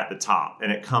at the top?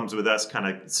 And it comes with us kind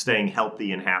of staying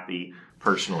healthy and happy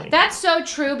personally. That's so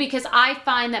true, because I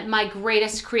find that my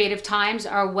greatest creative times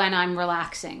are when I'm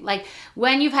relaxing. Like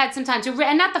when you've had some time to,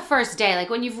 and not the first day, like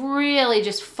when you've really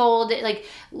just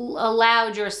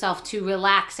allowed yourself to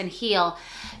relax and heal.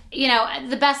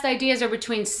 The best ideas are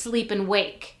between sleep and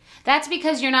wake. That's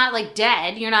because you're not like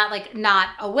dead. You're not like not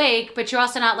awake, but you're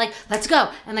also not like, let's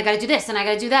go. And I got to do this and I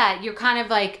got to do that. You're kind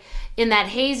of like in that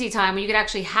hazy time where you could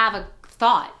actually have a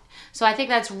thought. So I think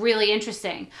that's really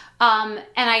interesting. And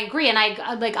I agree. And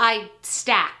I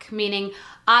stack, meaning if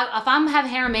I'm have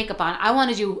hair and makeup on, I want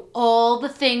to do all the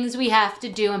things we have to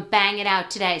do and bang it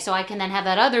out today. So I can then have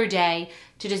that other day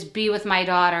to just be with my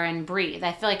daughter and breathe.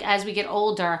 I feel like as we get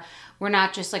older, we're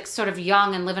not just like sort of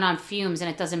young and living on fumes and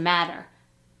it doesn't matter.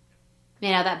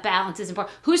 That balance is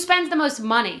important. Who spends the most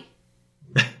money?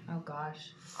 Oh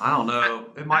gosh. I don't know.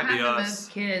 It might be us. I have the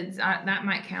most kids. That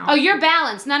might count. Oh, you're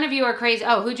balanced. None of you are crazy.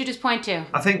 Oh, who'd you just point to?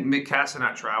 I think Cass and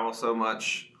I travel so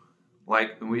much.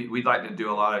 Like, we'd like to do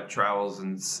a lot of travels.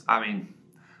 And, I mean,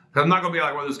 I'm not going to be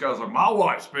like one of those guys like, my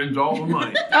wife spends all the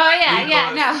money.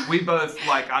 No. We both,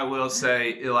 I will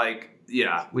say,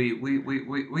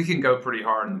 we can go pretty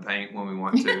hard in the paint when we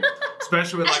want to.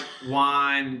 Especially with,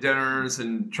 wine, dinners,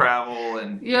 and travel.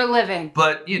 And you're living.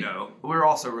 But, we're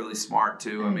also really smart,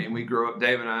 too. I mean, we grew up,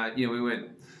 Dave and I, we went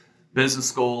business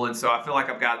school. And so I feel like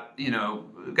I've got,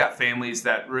 we've got families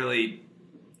that really,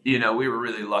 we were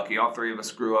really lucky. All three of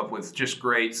us grew up with just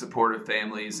great supportive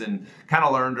families and kind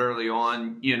of learned early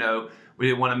on, we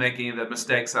didn't want to make any of the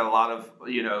mistakes that a lot of,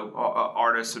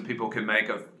 artists and people can make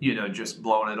of, just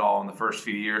blowing it all in the first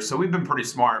few years. So we've been pretty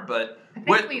smart, but I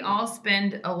think we all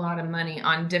spend a lot of money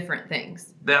on different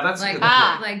things. Yeah, that's a good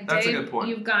point. That's Dave, a good point.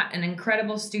 You've got an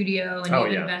incredible studio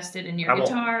and you've invested in your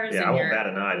guitars. I won't bat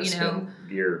an eye to spend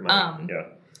gear money.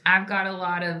 I've got a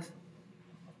lot of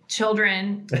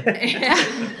children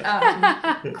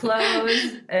and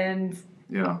clothes and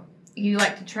you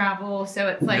like to travel, so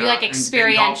it's like you like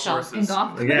experiential and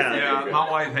golf courses. Yeah,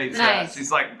 my wife hates that.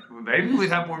 She's like, maybe we'd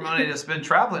have more money to spend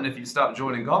traveling if you stopped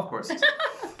joining golf courses.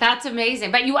 That's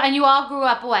amazing. But you all grew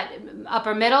up what?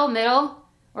 Upper middle,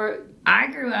 or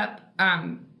I grew up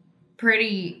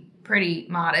pretty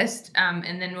modest,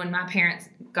 and then when my parents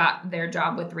got their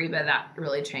job with Reba, that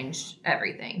really changed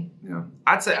everything. Yeah,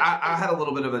 I'd say I had a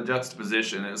little bit of a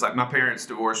juxtaposition. It was like my parents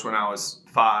divorced when I was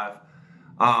 5.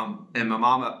 And my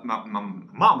mama,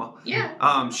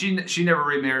 she never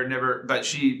remarried, but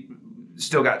she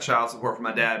still got child support from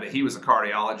my dad, but he was a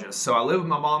cardiologist. So I lived with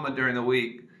my mama during the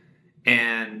week,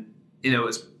 and it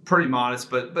was pretty modest,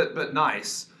 but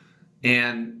nice.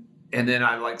 And then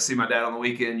I see my dad on the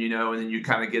weekend, and then you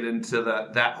kind of get into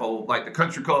that whole the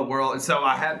country club world. And so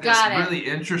I had this really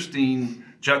interesting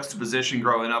juxtaposition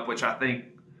growing up, which I think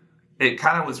it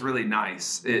kind of was really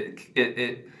nice.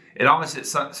 It almost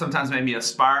sometimes made me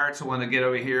aspire to want to get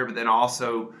over here, but then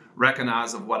also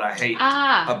recognize of what I hate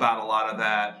about a lot of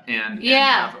that and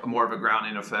have more of a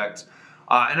grounding effect.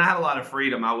 And I had a lot of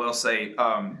freedom, I will say.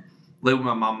 Living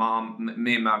with my mom,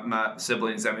 me and my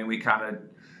siblings, I mean, we kind of,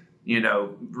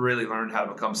 really learned how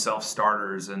to become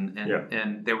self-starters.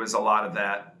 And there was a lot of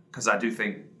that because I do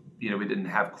think we didn't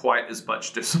have quite as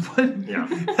much discipline. Yeah.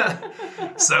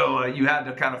 So you had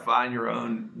to kind of find your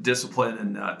own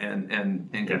discipline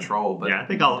and control. But I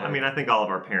think all of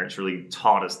our parents really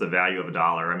taught us the value of a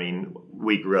dollar. I mean,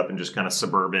 we grew up in just kind of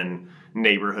suburban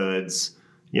neighborhoods.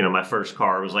 My first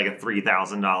car was like a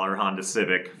 $3,000 Honda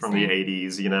Civic from the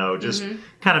 80s, just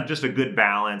kind of just a good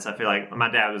balance. I feel like my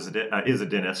dad is a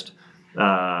dentist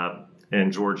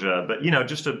in Georgia, but,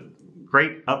 just a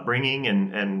great upbringing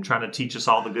and trying to teach us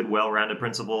all the good, well-rounded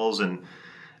principles. And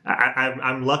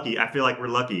I'm lucky. I feel like we're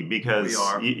lucky because, we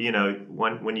are.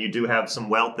 When you do have some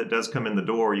wealth that does come in the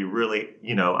door, you really,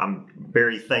 I'm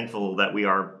very thankful that we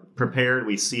are prepared.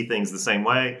 We see things the same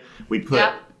way. We put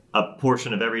a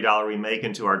portion of every dollar we make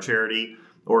into our charity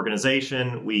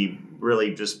organization. We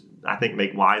really just, I think,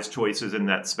 make wise choices in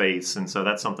that space. And so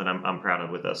that's something I'm proud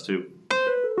of with us too.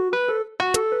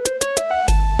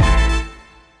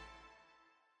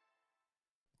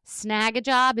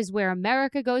 Snagajob is where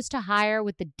America goes to hire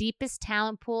with the deepest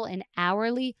talent pool in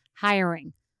hourly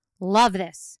hiring. Love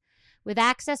this. With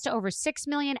access to over 6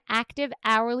 million active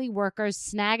hourly workers,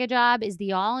 Snagajob is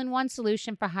the all-in-one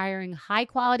solution for hiring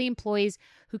high-quality employees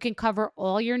who can cover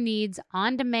all your needs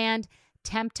on demand,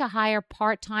 temp to hire,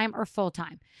 part-time or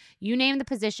full-time. You name the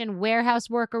position: warehouse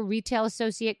worker, retail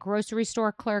associate, grocery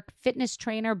store clerk, fitness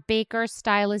trainer, baker,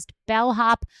 stylist,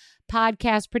 bellhop,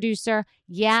 podcast producer.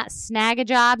 Yeah,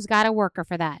 Snagajob's got a worker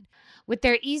for that. With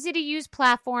their easy-to-use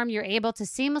platform, you're able to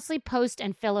seamlessly post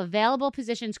and fill available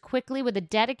positions quickly with a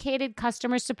dedicated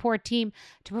customer support team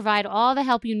to provide all the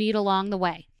help you need along the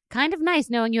way. Kind of nice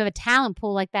knowing you have a talent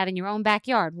pool like that in your own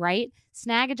backyard, right?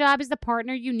 Snagajob is the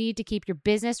partner you need to keep your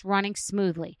business running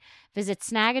smoothly. Visit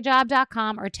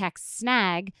snagajob.com or text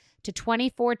SNAG to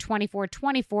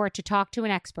 242424 to talk to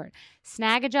an expert.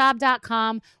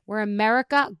 Snagajob.com, where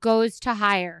America goes to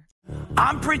hire.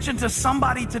 I'm preaching to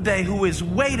somebody today who is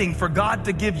waiting for God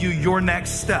to give you your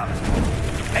next step.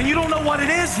 And you don't know what it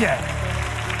is yet.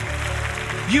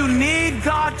 You need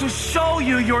God to show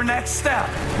you your next step.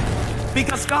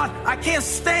 Because God, I can't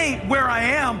stay where I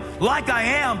am, like I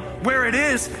am, where it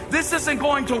is. This isn't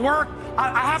going to work.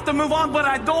 I have to move on, but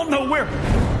I don't know where.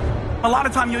 A lot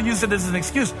of time you'll use it as an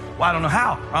excuse. Well, I don't know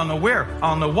how. I don't know where. I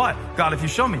don't know what. God, if you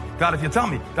show me. God, if you tell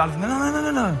me. God, if...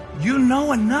 No. You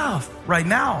know enough right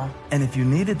now. And if you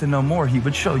needed to know more, he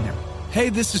would show you. Hey,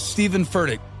 this is Stephen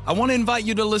Furtick. I want to invite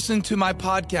you to listen to my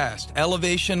podcast,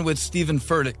 Elevation with Stephen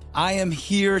Furtick. I am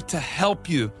here to help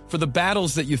you for the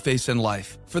battles that you face in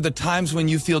life, for the times when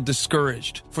you feel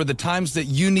discouraged, for the times that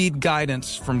you need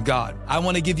guidance from God. I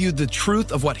want to give you the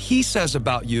truth of what he says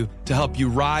about you to help you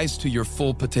rise to your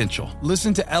full potential.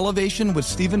 Listen to Elevation with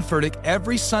Stephen Furtick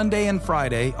every Sunday and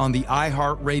Friday on the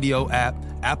iHeartRadio app,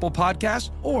 Apple Podcasts,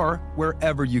 or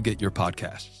wherever you get your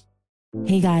podcasts.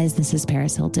 Hey guys, this is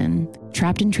Paris Hilton.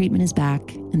 Trapped in Treatment is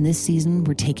back, and this season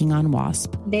we're taking on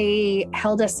WASP. They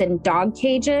held us in dog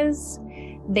cages.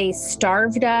 They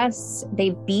starved us.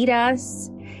 They beat us.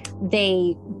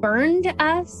 They burned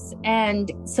us and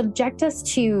subject us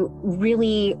to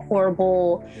really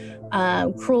horrible,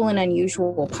 cruel and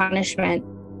unusual punishment.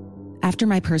 After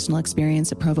my personal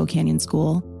experience at Provo Canyon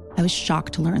School, I was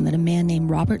shocked to learn that a man named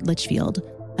Robert Litchfield,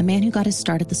 a man who got his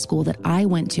start at the school that I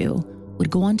went to, would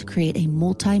go on to create a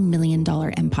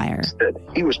multi-million-dollar empire.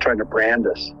 He was trying to brand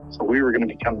us, so we were going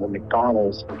to become the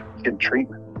McDonald's of kid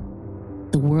treatment.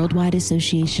 The Worldwide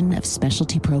Association of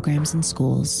Specialty Programs in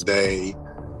Schools. They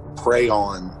prey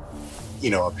on,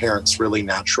 a parent's really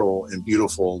natural and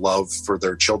beautiful love for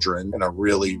their children in a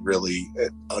really, really,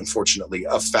 unfortunately,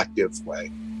 effective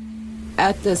way.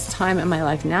 At this time in my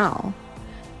life now,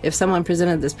 if someone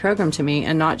presented this program to me,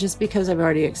 and not just because I've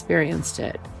already experienced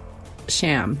it,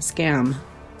 sham, scam,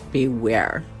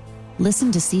 beware.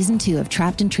 Listen to Season 2 of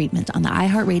Trapped in Treatment on the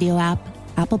iHeartRadio app,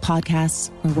 Apple Podcasts,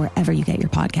 or wherever you get your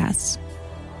podcasts.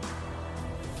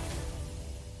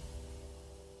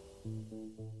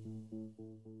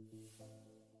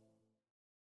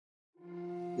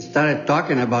 We started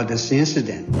talking about this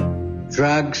incident.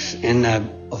 Drugs and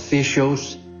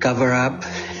officials cover up.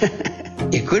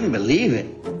 You couldn't believe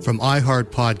it. From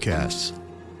iHeart Podcasts.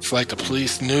 It's like the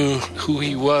police knew who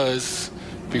he was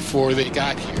before they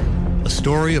got here. A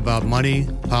story about money,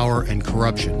 power, and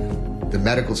corruption. The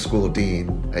medical school dean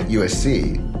at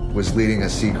USC was leading a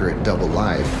secret double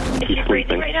life. She's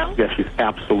breathing right now? Yes, she's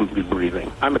absolutely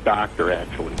breathing. I'm a doctor,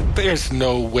 actually. There's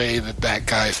no way that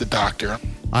guy's a doctor.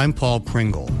 I'm Paul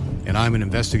Pringle, and I'm an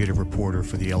investigative reporter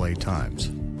for the LA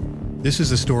Times. This is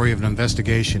the story of an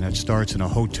investigation that starts in a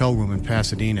hotel room in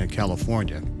Pasadena,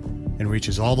 California, and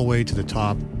reaches all the way to the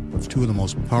top of two of the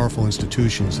most powerful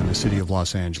institutions in the city of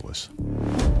Los Angeles.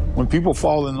 When people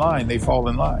fall in line, they fall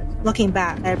in line. Looking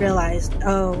back, I realized,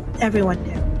 oh, everyone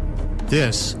knew.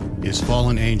 This is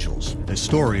Fallen Angels, a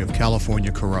story of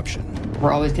California corruption.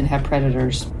 We're always going to have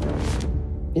predators.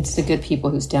 It's the good people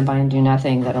who stand by and do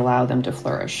nothing that allow them to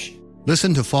flourish.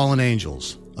 Listen to Fallen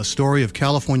Angels, a story of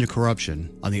California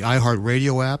corruption on the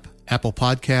iHeartRadio app, Apple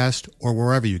Podcast, or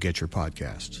wherever you get your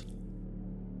podcasts.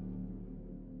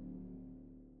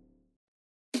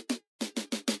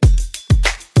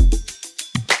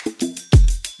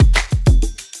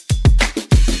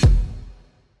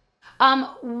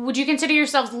 Would you consider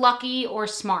yourselves lucky or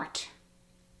smart?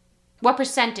 What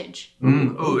percentage?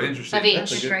 Oh, interesting. Of each.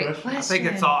 That's a great question. I think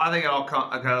it's all. I think it all.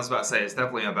 I was about to say it's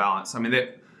definitely a balance. I mean,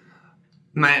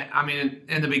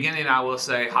 in the beginning, I will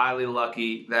say highly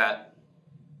lucky that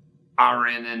I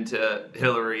ran into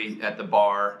Hillary at the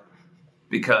bar,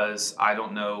 because I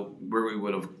don't know where we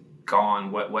would have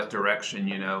gone, what direction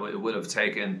it would have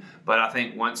taken. But I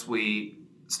think once we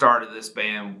started this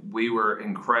band, we were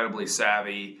incredibly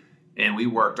savvy, and we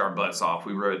worked our butts off.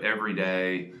 We wrote every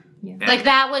day. Yeah. Like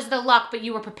that was the luck, but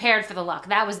you were prepared for the luck.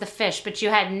 That was the fish, but you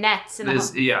had nets in the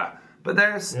hook. Yeah, but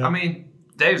there's, I mean,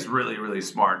 Dave's really, really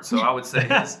smart. So I would say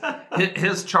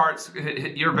his charts,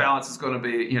 your balance is going to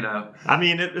be, I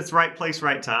mean, it's right place,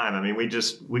 right time. I mean,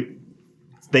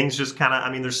 things just kind of, I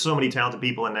mean, there's so many talented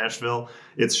people in Nashville.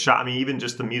 I mean, even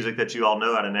just the music that you all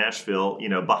know out of Nashville,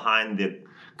 behind the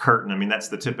curtain, I mean, that's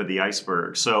the tip of the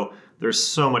iceberg. So there's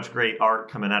so much great art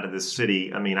coming out of this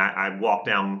city. I mean, I walk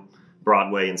down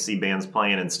Broadway and see bands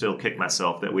playing and still kick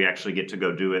myself that we actually get to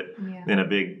go do it in a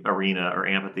big arena or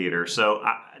amphitheater. So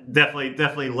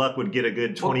definitely luck would get a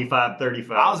good 25,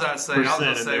 35%. I was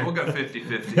going to say we'll go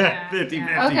 50-50. Yeah,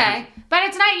 50-50. Okay. But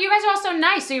it's nice. You guys are also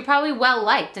nice, so you're probably well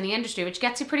liked in the industry, which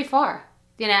gets you pretty far,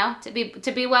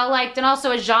 to be well liked, and also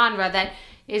a genre that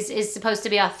is supposed to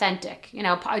be authentic,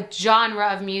 a genre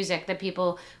of music that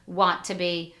people want to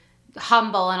be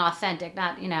humble and authentic,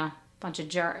 not, bunch of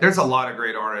jerks. There's a lot of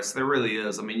great artists. There really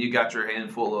is. I mean, you got your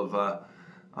handful of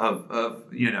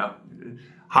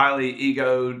highly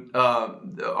egoed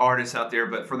artists out there,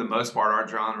 but for the most part, our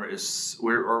genre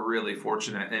we're really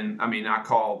fortunate. And I mean, I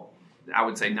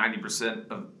would say 90%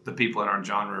 of the people in our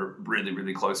genre are really,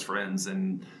 really close friends.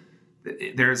 And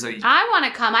I want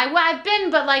to come. I've been,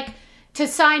 but to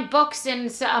sign books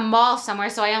in a mall somewhere,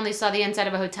 so I only saw the inside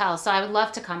of a hotel. So I would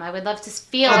love to come. I would love to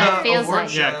feel what it feels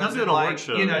like. Yeah, come to an award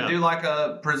show.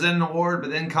 Do present an award,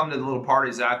 but then come to the little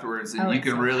parties afterwards, and you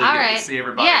can really get to see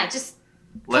everybody. Yeah, just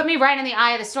put me right in the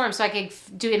eye of the storm, so I could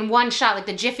do it in one shot, like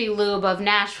the Jiffy Lube of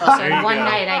Nashville. So in one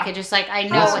night, I could just I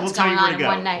know what's going on in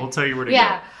one night. We'll tell you where to go.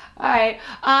 Yeah. All right.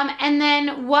 And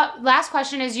then last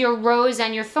question is your rose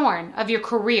and your thorn of your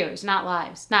careers, not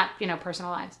lives, not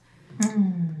personal lives.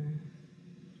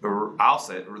 I'll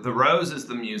say it. The rose is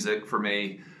the music for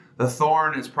me. The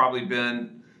thorn has probably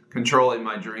been controlling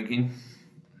my drinking.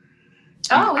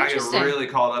 Oh, interesting. I get really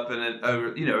caught up in it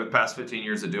over the past 15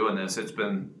 years of doing this. It's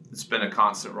been a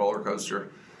constant roller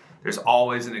coaster. There's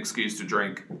always an excuse to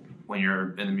drink when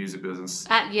you're in the music business.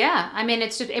 Yeah, I mean,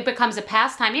 it becomes a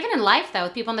pastime. Even in life, though,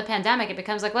 with people in the pandemic, it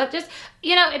becomes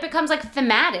it becomes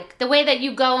thematic. The way that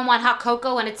you go and want hot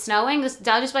cocoa when it's snowing, I'll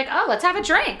just be like, oh, let's have a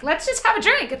drink. Let's just have a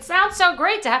drink. It sounds so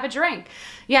great to have a drink.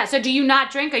 Yeah. So, do you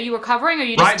not drink? Are you recovering, or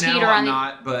you just teeter on? Right now, I'm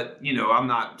not. But I'm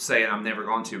not saying I'm never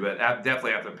going to. But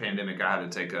definitely after the pandemic, I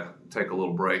had to take a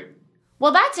little break.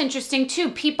 Well, that's interesting too.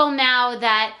 People now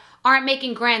that aren't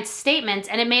making grand statements,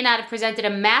 and it may not have presented a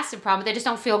massive problem, but they just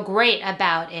don't feel great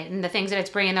about it and the things that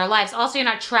it's bringing in their lives. Also, you're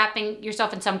not trapping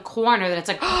yourself in some corner that it's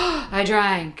like, oh, I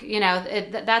drank.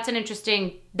 That's an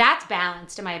interesting, that's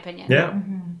balanced in my opinion. Yeah.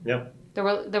 Mm-hmm. Yeah.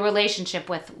 The relationship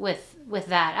with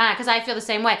that. Because I feel the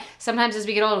same way. Sometimes as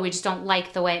we get older, we just don't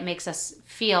like the way it makes us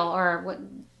feel or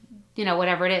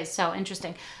whatever it is. So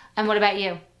interesting. And what about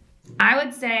you? I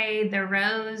would say the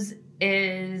rose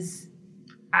is,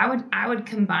 I would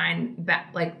combine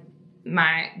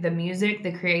the music,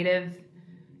 the creative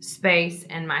space,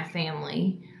 and my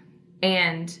family,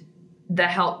 and the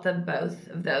health of both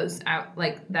of those.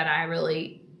 That I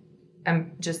really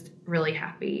am just really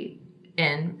happy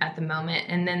in at the moment.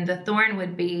 And then the thorn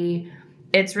would be,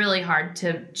 it's really hard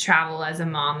to travel as a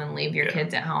mom and leave your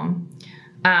kids at home.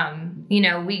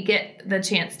 We get the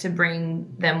chance to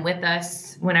bring them with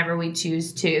us whenever we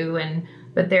choose to,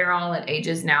 but they're all at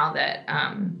ages now that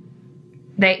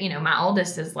my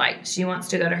oldest is she wants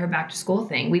to go to her back to school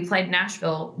thing. We played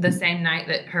Nashville the same night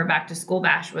that her back to school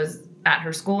bash was at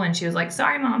her school, and she was like,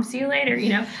 sorry, Mom, see you later, you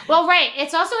know? Well, right.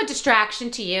 It's also a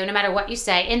distraction to you, no matter what you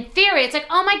say. In theory, it's like,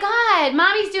 oh my God,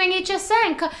 Mommy's doing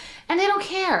HSN. And they don't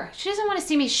care. She doesn't want to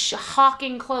see me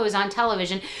hawking clothes on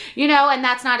television, you know, and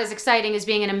that's not as exciting as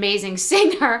being an amazing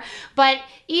singer. But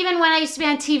even when I used to be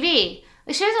on TV,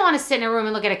 like, she doesn't want to sit in a room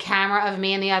and look at a camera of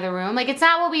me in the other room. Like, it's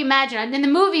not what we imagine. In the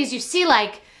movies, you see,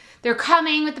 like, they're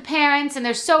coming with the parents and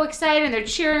they're so excited and they're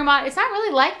cheering them on. It's not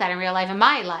really like that in real life, in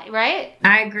my life, right?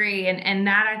 I agree. And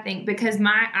that, I think, because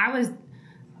I was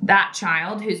that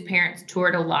child whose parents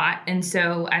toured a lot. And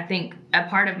so I think a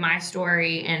part of my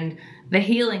story and the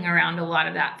healing around a lot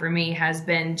of that for me has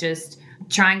been just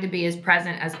trying to be as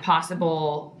present as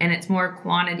possible. And it's more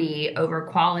quantity over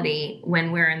quality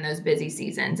when we're in those busy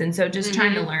seasons. And so just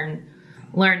trying to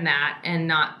learn that and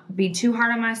not be too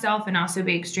hard on myself, and also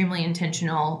be extremely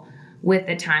intentional with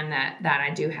the time that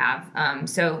I do have.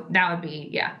 So that would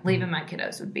be, leaving my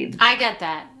kiddos would be. I get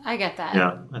that.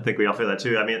 Yeah, I think we all feel that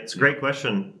too. I mean, it's a great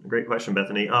question. Great question,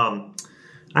 Bethany.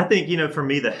 I think, you know, for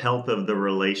me, the health of the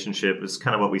relationship is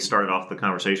kind of what we started off the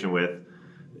conversation with.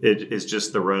 It is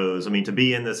just the rows. I mean, to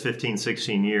be in this 15,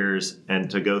 16 years and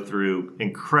to go through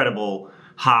incredible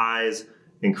highs,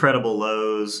 incredible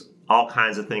lows, all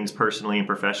kinds of things personally and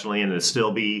professionally, and to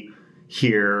still be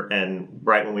here. And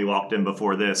right when we walked in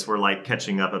before this, we're like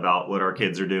catching up about what our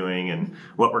kids are doing and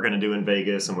what we're going to do in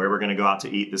Vegas and where we're going to go out to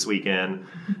eat this weekend.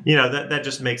 You know, that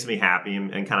just makes me happy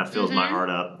and kind of fills my heart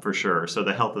up for sure. So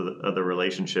the health of the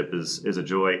relationship is a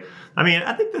joy. I mean,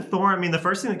 I think the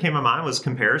first thing that came to mind was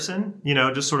comparison, you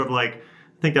know, just sort of like,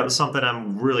 I think that was something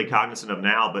I'm really cognizant of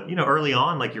now. But, you know, early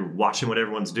on, like, you're watching what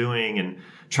everyone's doing and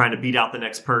trying to beat out the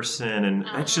next person. And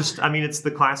it's just, I mean, it's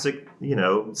the classic, you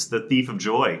know, it's the thief of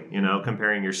joy, you know,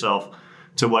 comparing yourself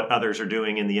to what others are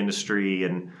doing in the industry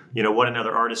and, you know, what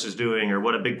another artist is doing or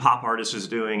what a big pop artist is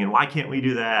doing and why can't we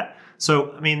do that?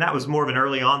 So, I mean, that was more of an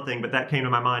early on thing, but that came to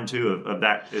my mind too of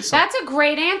that. That's a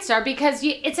great answer, because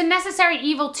it's a necessary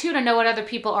evil too to know what other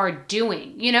people are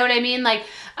doing. You know what I mean? Like,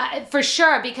 for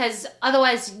sure, because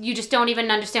otherwise you just don't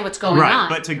even understand what's going on. Right,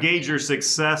 but to gauge your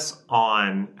success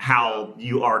on how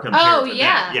you are compared to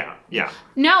them. Yeah.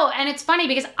 No, and it's funny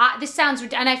because this sounds,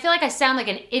 and I feel like I sound like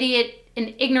an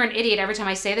ignorant idiot every time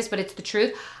I say this, but it's the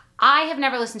truth. I have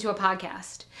never listened to a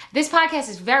podcast. This podcast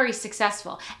is very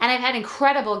successful, and I've had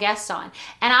incredible guests on.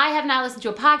 And I have not listened to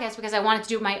a podcast because I wanted to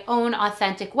do it my own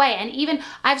authentic way. And even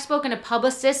I've spoken to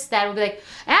publicists that will be like,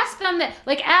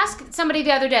 ask somebody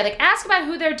the other day, like, ask about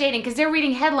who they're dating, because they're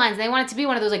reading headlines and they want it to be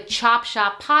one of those like chop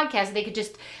shop podcasts that they could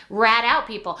just rat out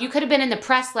people. You could have been in the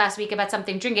press last week about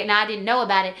something, drink it, and I didn't know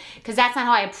about it, because that's not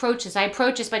how I approach this. I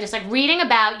approach this by just like reading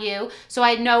about you, so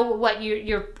I know what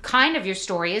your kind of your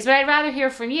story is, but I'd rather hear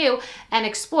from you and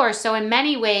explore. So in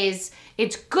many ways,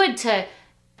 it's good to,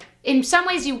 in some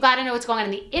ways, you've got to know what's going on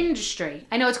in the industry.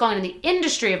 I know what's going on in the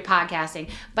industry of podcasting,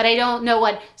 but I don't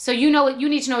know so you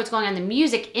need to know what's going on in the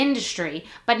music industry,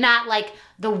 but not like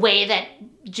the way that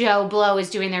Joe Blow is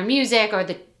doing their music or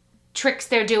the tricks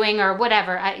they're doing or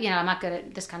whatever. I'm not good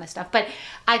at this kind of stuff, but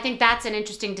I think that's an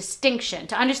interesting distinction,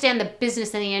 to understand the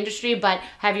business and the industry, but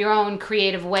have your own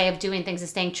creative way of doing things and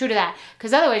staying true to that,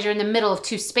 because otherwise you're in the middle of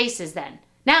two spaces then.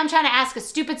 Now I'm trying to ask a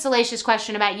stupid, salacious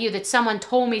question about you that someone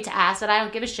told me to ask that I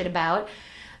don't give a shit about.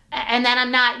 And then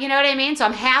I'm not, you know what I mean? So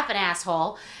I'm half an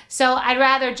asshole. So I'd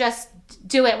rather just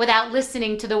do it without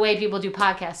listening to the way people do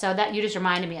podcasts. So that you just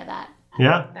reminded me of that.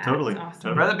 Yeah, totally. Awesome.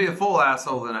 I'd rather be a full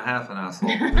asshole than a half an asshole.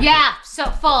 Yeah, so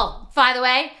full. By the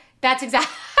way, that's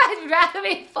exactly. I'd rather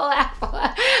be a full asshole.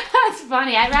 That's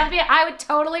funny. I would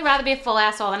totally rather be a full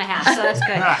asshole than a half. So that's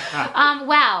good.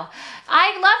 Wow.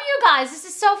 I love you guys. This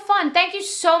is so fun. Thank you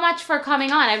so much for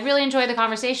coming on. I really enjoyed the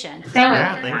conversation.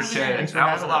 Thanks.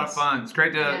 That was a lot of fun. It's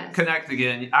great to connect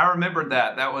again. I remembered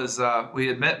that. That was, we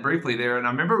had met briefly there, and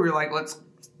I remember we were like, let's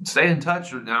stay in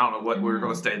touch. I don't know what we were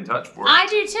going to stay in touch for. I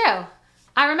do too.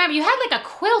 I remember you had like a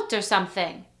quilt or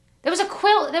something. There was a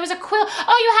quilt.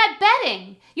 Oh, you had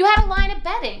bedding. You had a line of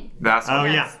bedding. That's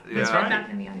right. That's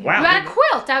right. Wow. You had a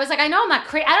quilt. I was like, I know I'm not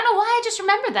crazy. I don't know why I just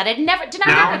remembered that. I did not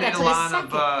remember that till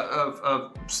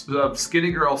the second. Of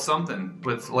Skinny Girl something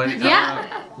with Lady Gaga.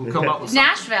 Yeah. We'll come up with something.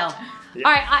 Nashville. Yeah.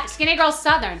 All right, Skinny Girl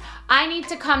Southern. I need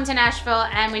to come to Nashville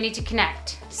and we need to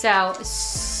connect. So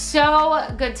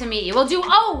good to meet you.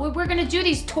 We're going to do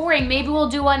these touring. Maybe we'll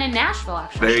do one in Nashville,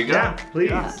 actually. There you go. Yeah,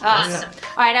 please. Awesome.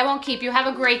 All right, I won't keep you.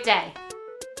 Have a great day.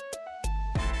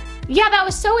 Yeah, that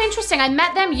was so interesting. I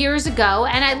met them years ago,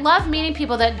 and I love meeting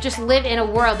people that just live in a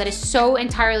world that is so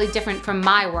entirely different from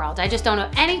my world. I just don't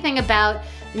know anything about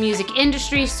the music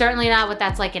industry, certainly not what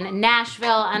that's like in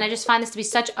Nashville, and I just find this to be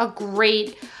such a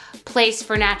great place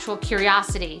for natural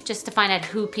curiosity, just to find out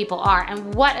who people are.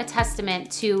 And what a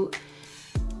testament to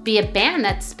be a band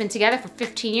that's been together for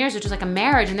 15 years, which is like a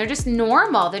marriage, and they're just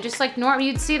normal. They're just like normal.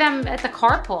 You'd see them at the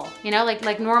carpool, you know,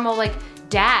 like normal, like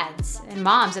dads and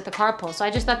moms at the carpool. So I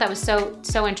just thought that was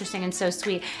so interesting and so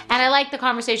sweet. And I like the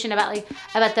conversation about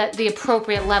the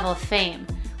appropriate level of fame,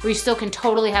 where you still can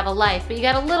totally have a life, but you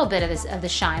got a little bit of the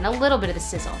shine, a little bit of the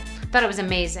sizzle. Thought it was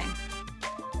amazing.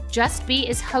 Just Be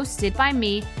is hosted by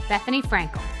me, Bethany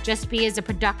Frankel. Just Be is a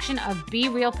production of Be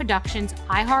Real Productions,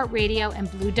 iHeartRadio, and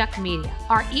Blue Duck Media.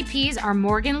 Our EPs are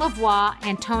Morgan Lavoie,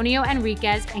 Antonio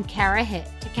Enriquez, and Kara Hitt.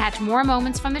 To catch more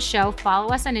moments from the show,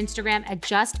 follow us on Instagram at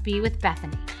Just Be with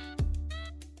Bethany.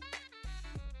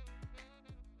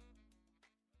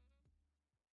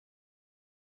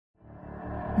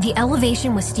 The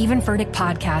Elevation with Stephen Furtick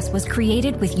podcast was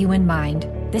created with you in mind.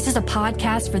 This is a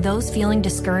podcast for those feeling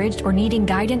discouraged or needing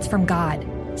guidance from God.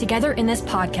 Together in this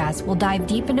podcast, we'll dive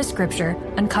deep into scripture,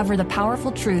 uncover the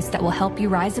powerful truths that will help you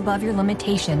rise above your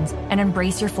limitations and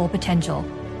embrace your full potential.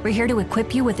 We're here to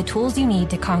equip you with the tools you need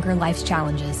to conquer life's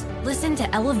challenges. Listen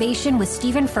to Elevation with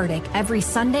Stephen Furtick every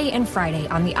Sunday and Friday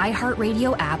on the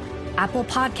iHeartRadio app, Apple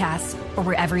Podcasts, or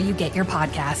wherever you get your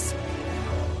podcasts.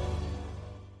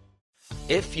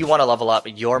 If you want to level up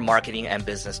your marketing and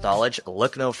business knowledge,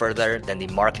 look no further than the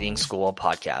Marketing School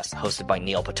podcast, hosted by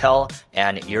Neil Patel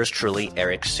and yours truly,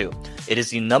 Eric Su. It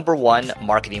is the #1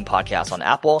 marketing podcast on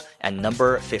Apple and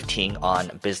number 15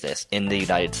 on business in the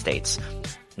United States.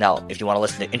 Now, if you want to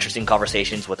listen to interesting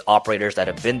conversations with operators that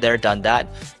have been there, done that,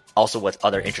 also with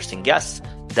other interesting guests,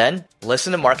 then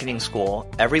listen to Marketing School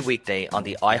every weekday on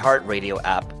the iHeartRadio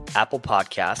app, Apple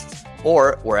Podcasts,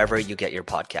 or wherever you get your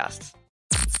podcasts.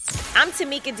 I'm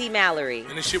Tamika D. Mallory.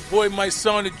 And it's your boy, my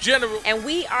son, the General. And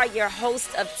we are your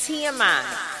hosts of TMI.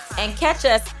 And catch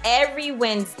us every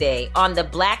Wednesday on the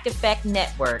Black Effect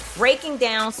Network, breaking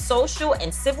down social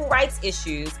and civil rights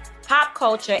issues, pop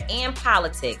culture, and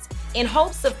politics, in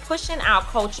hopes of pushing our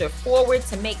culture forward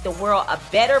to make the world a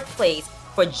better place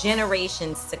for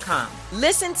generations to come.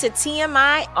 Listen to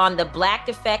TMI on the Black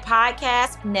Effect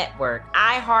Podcast Network,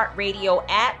 iHeartRadio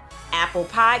app, Apple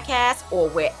Podcasts, or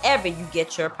wherever you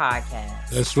get your podcasts.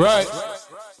 That's right.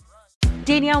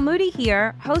 Danielle Moody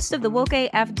here, host of the Woke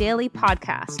AF Daily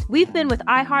podcast. We've been with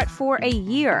iHeart for a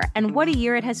year, and what a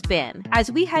year it has been.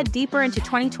 As we head deeper into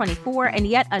 2024 and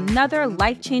yet another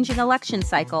life-changing election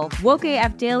cycle, Woke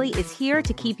AF Daily is here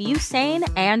to keep you sane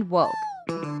and woke.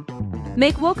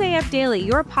 Make Woke AF Daily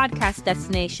your podcast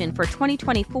destination for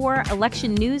 2024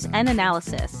 election news and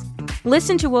analysis.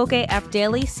 Listen to Woke AF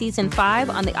Daily Season 5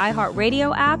 on the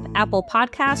iHeartRadio app, Apple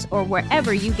Podcasts, or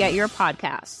wherever you get your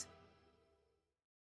podcasts.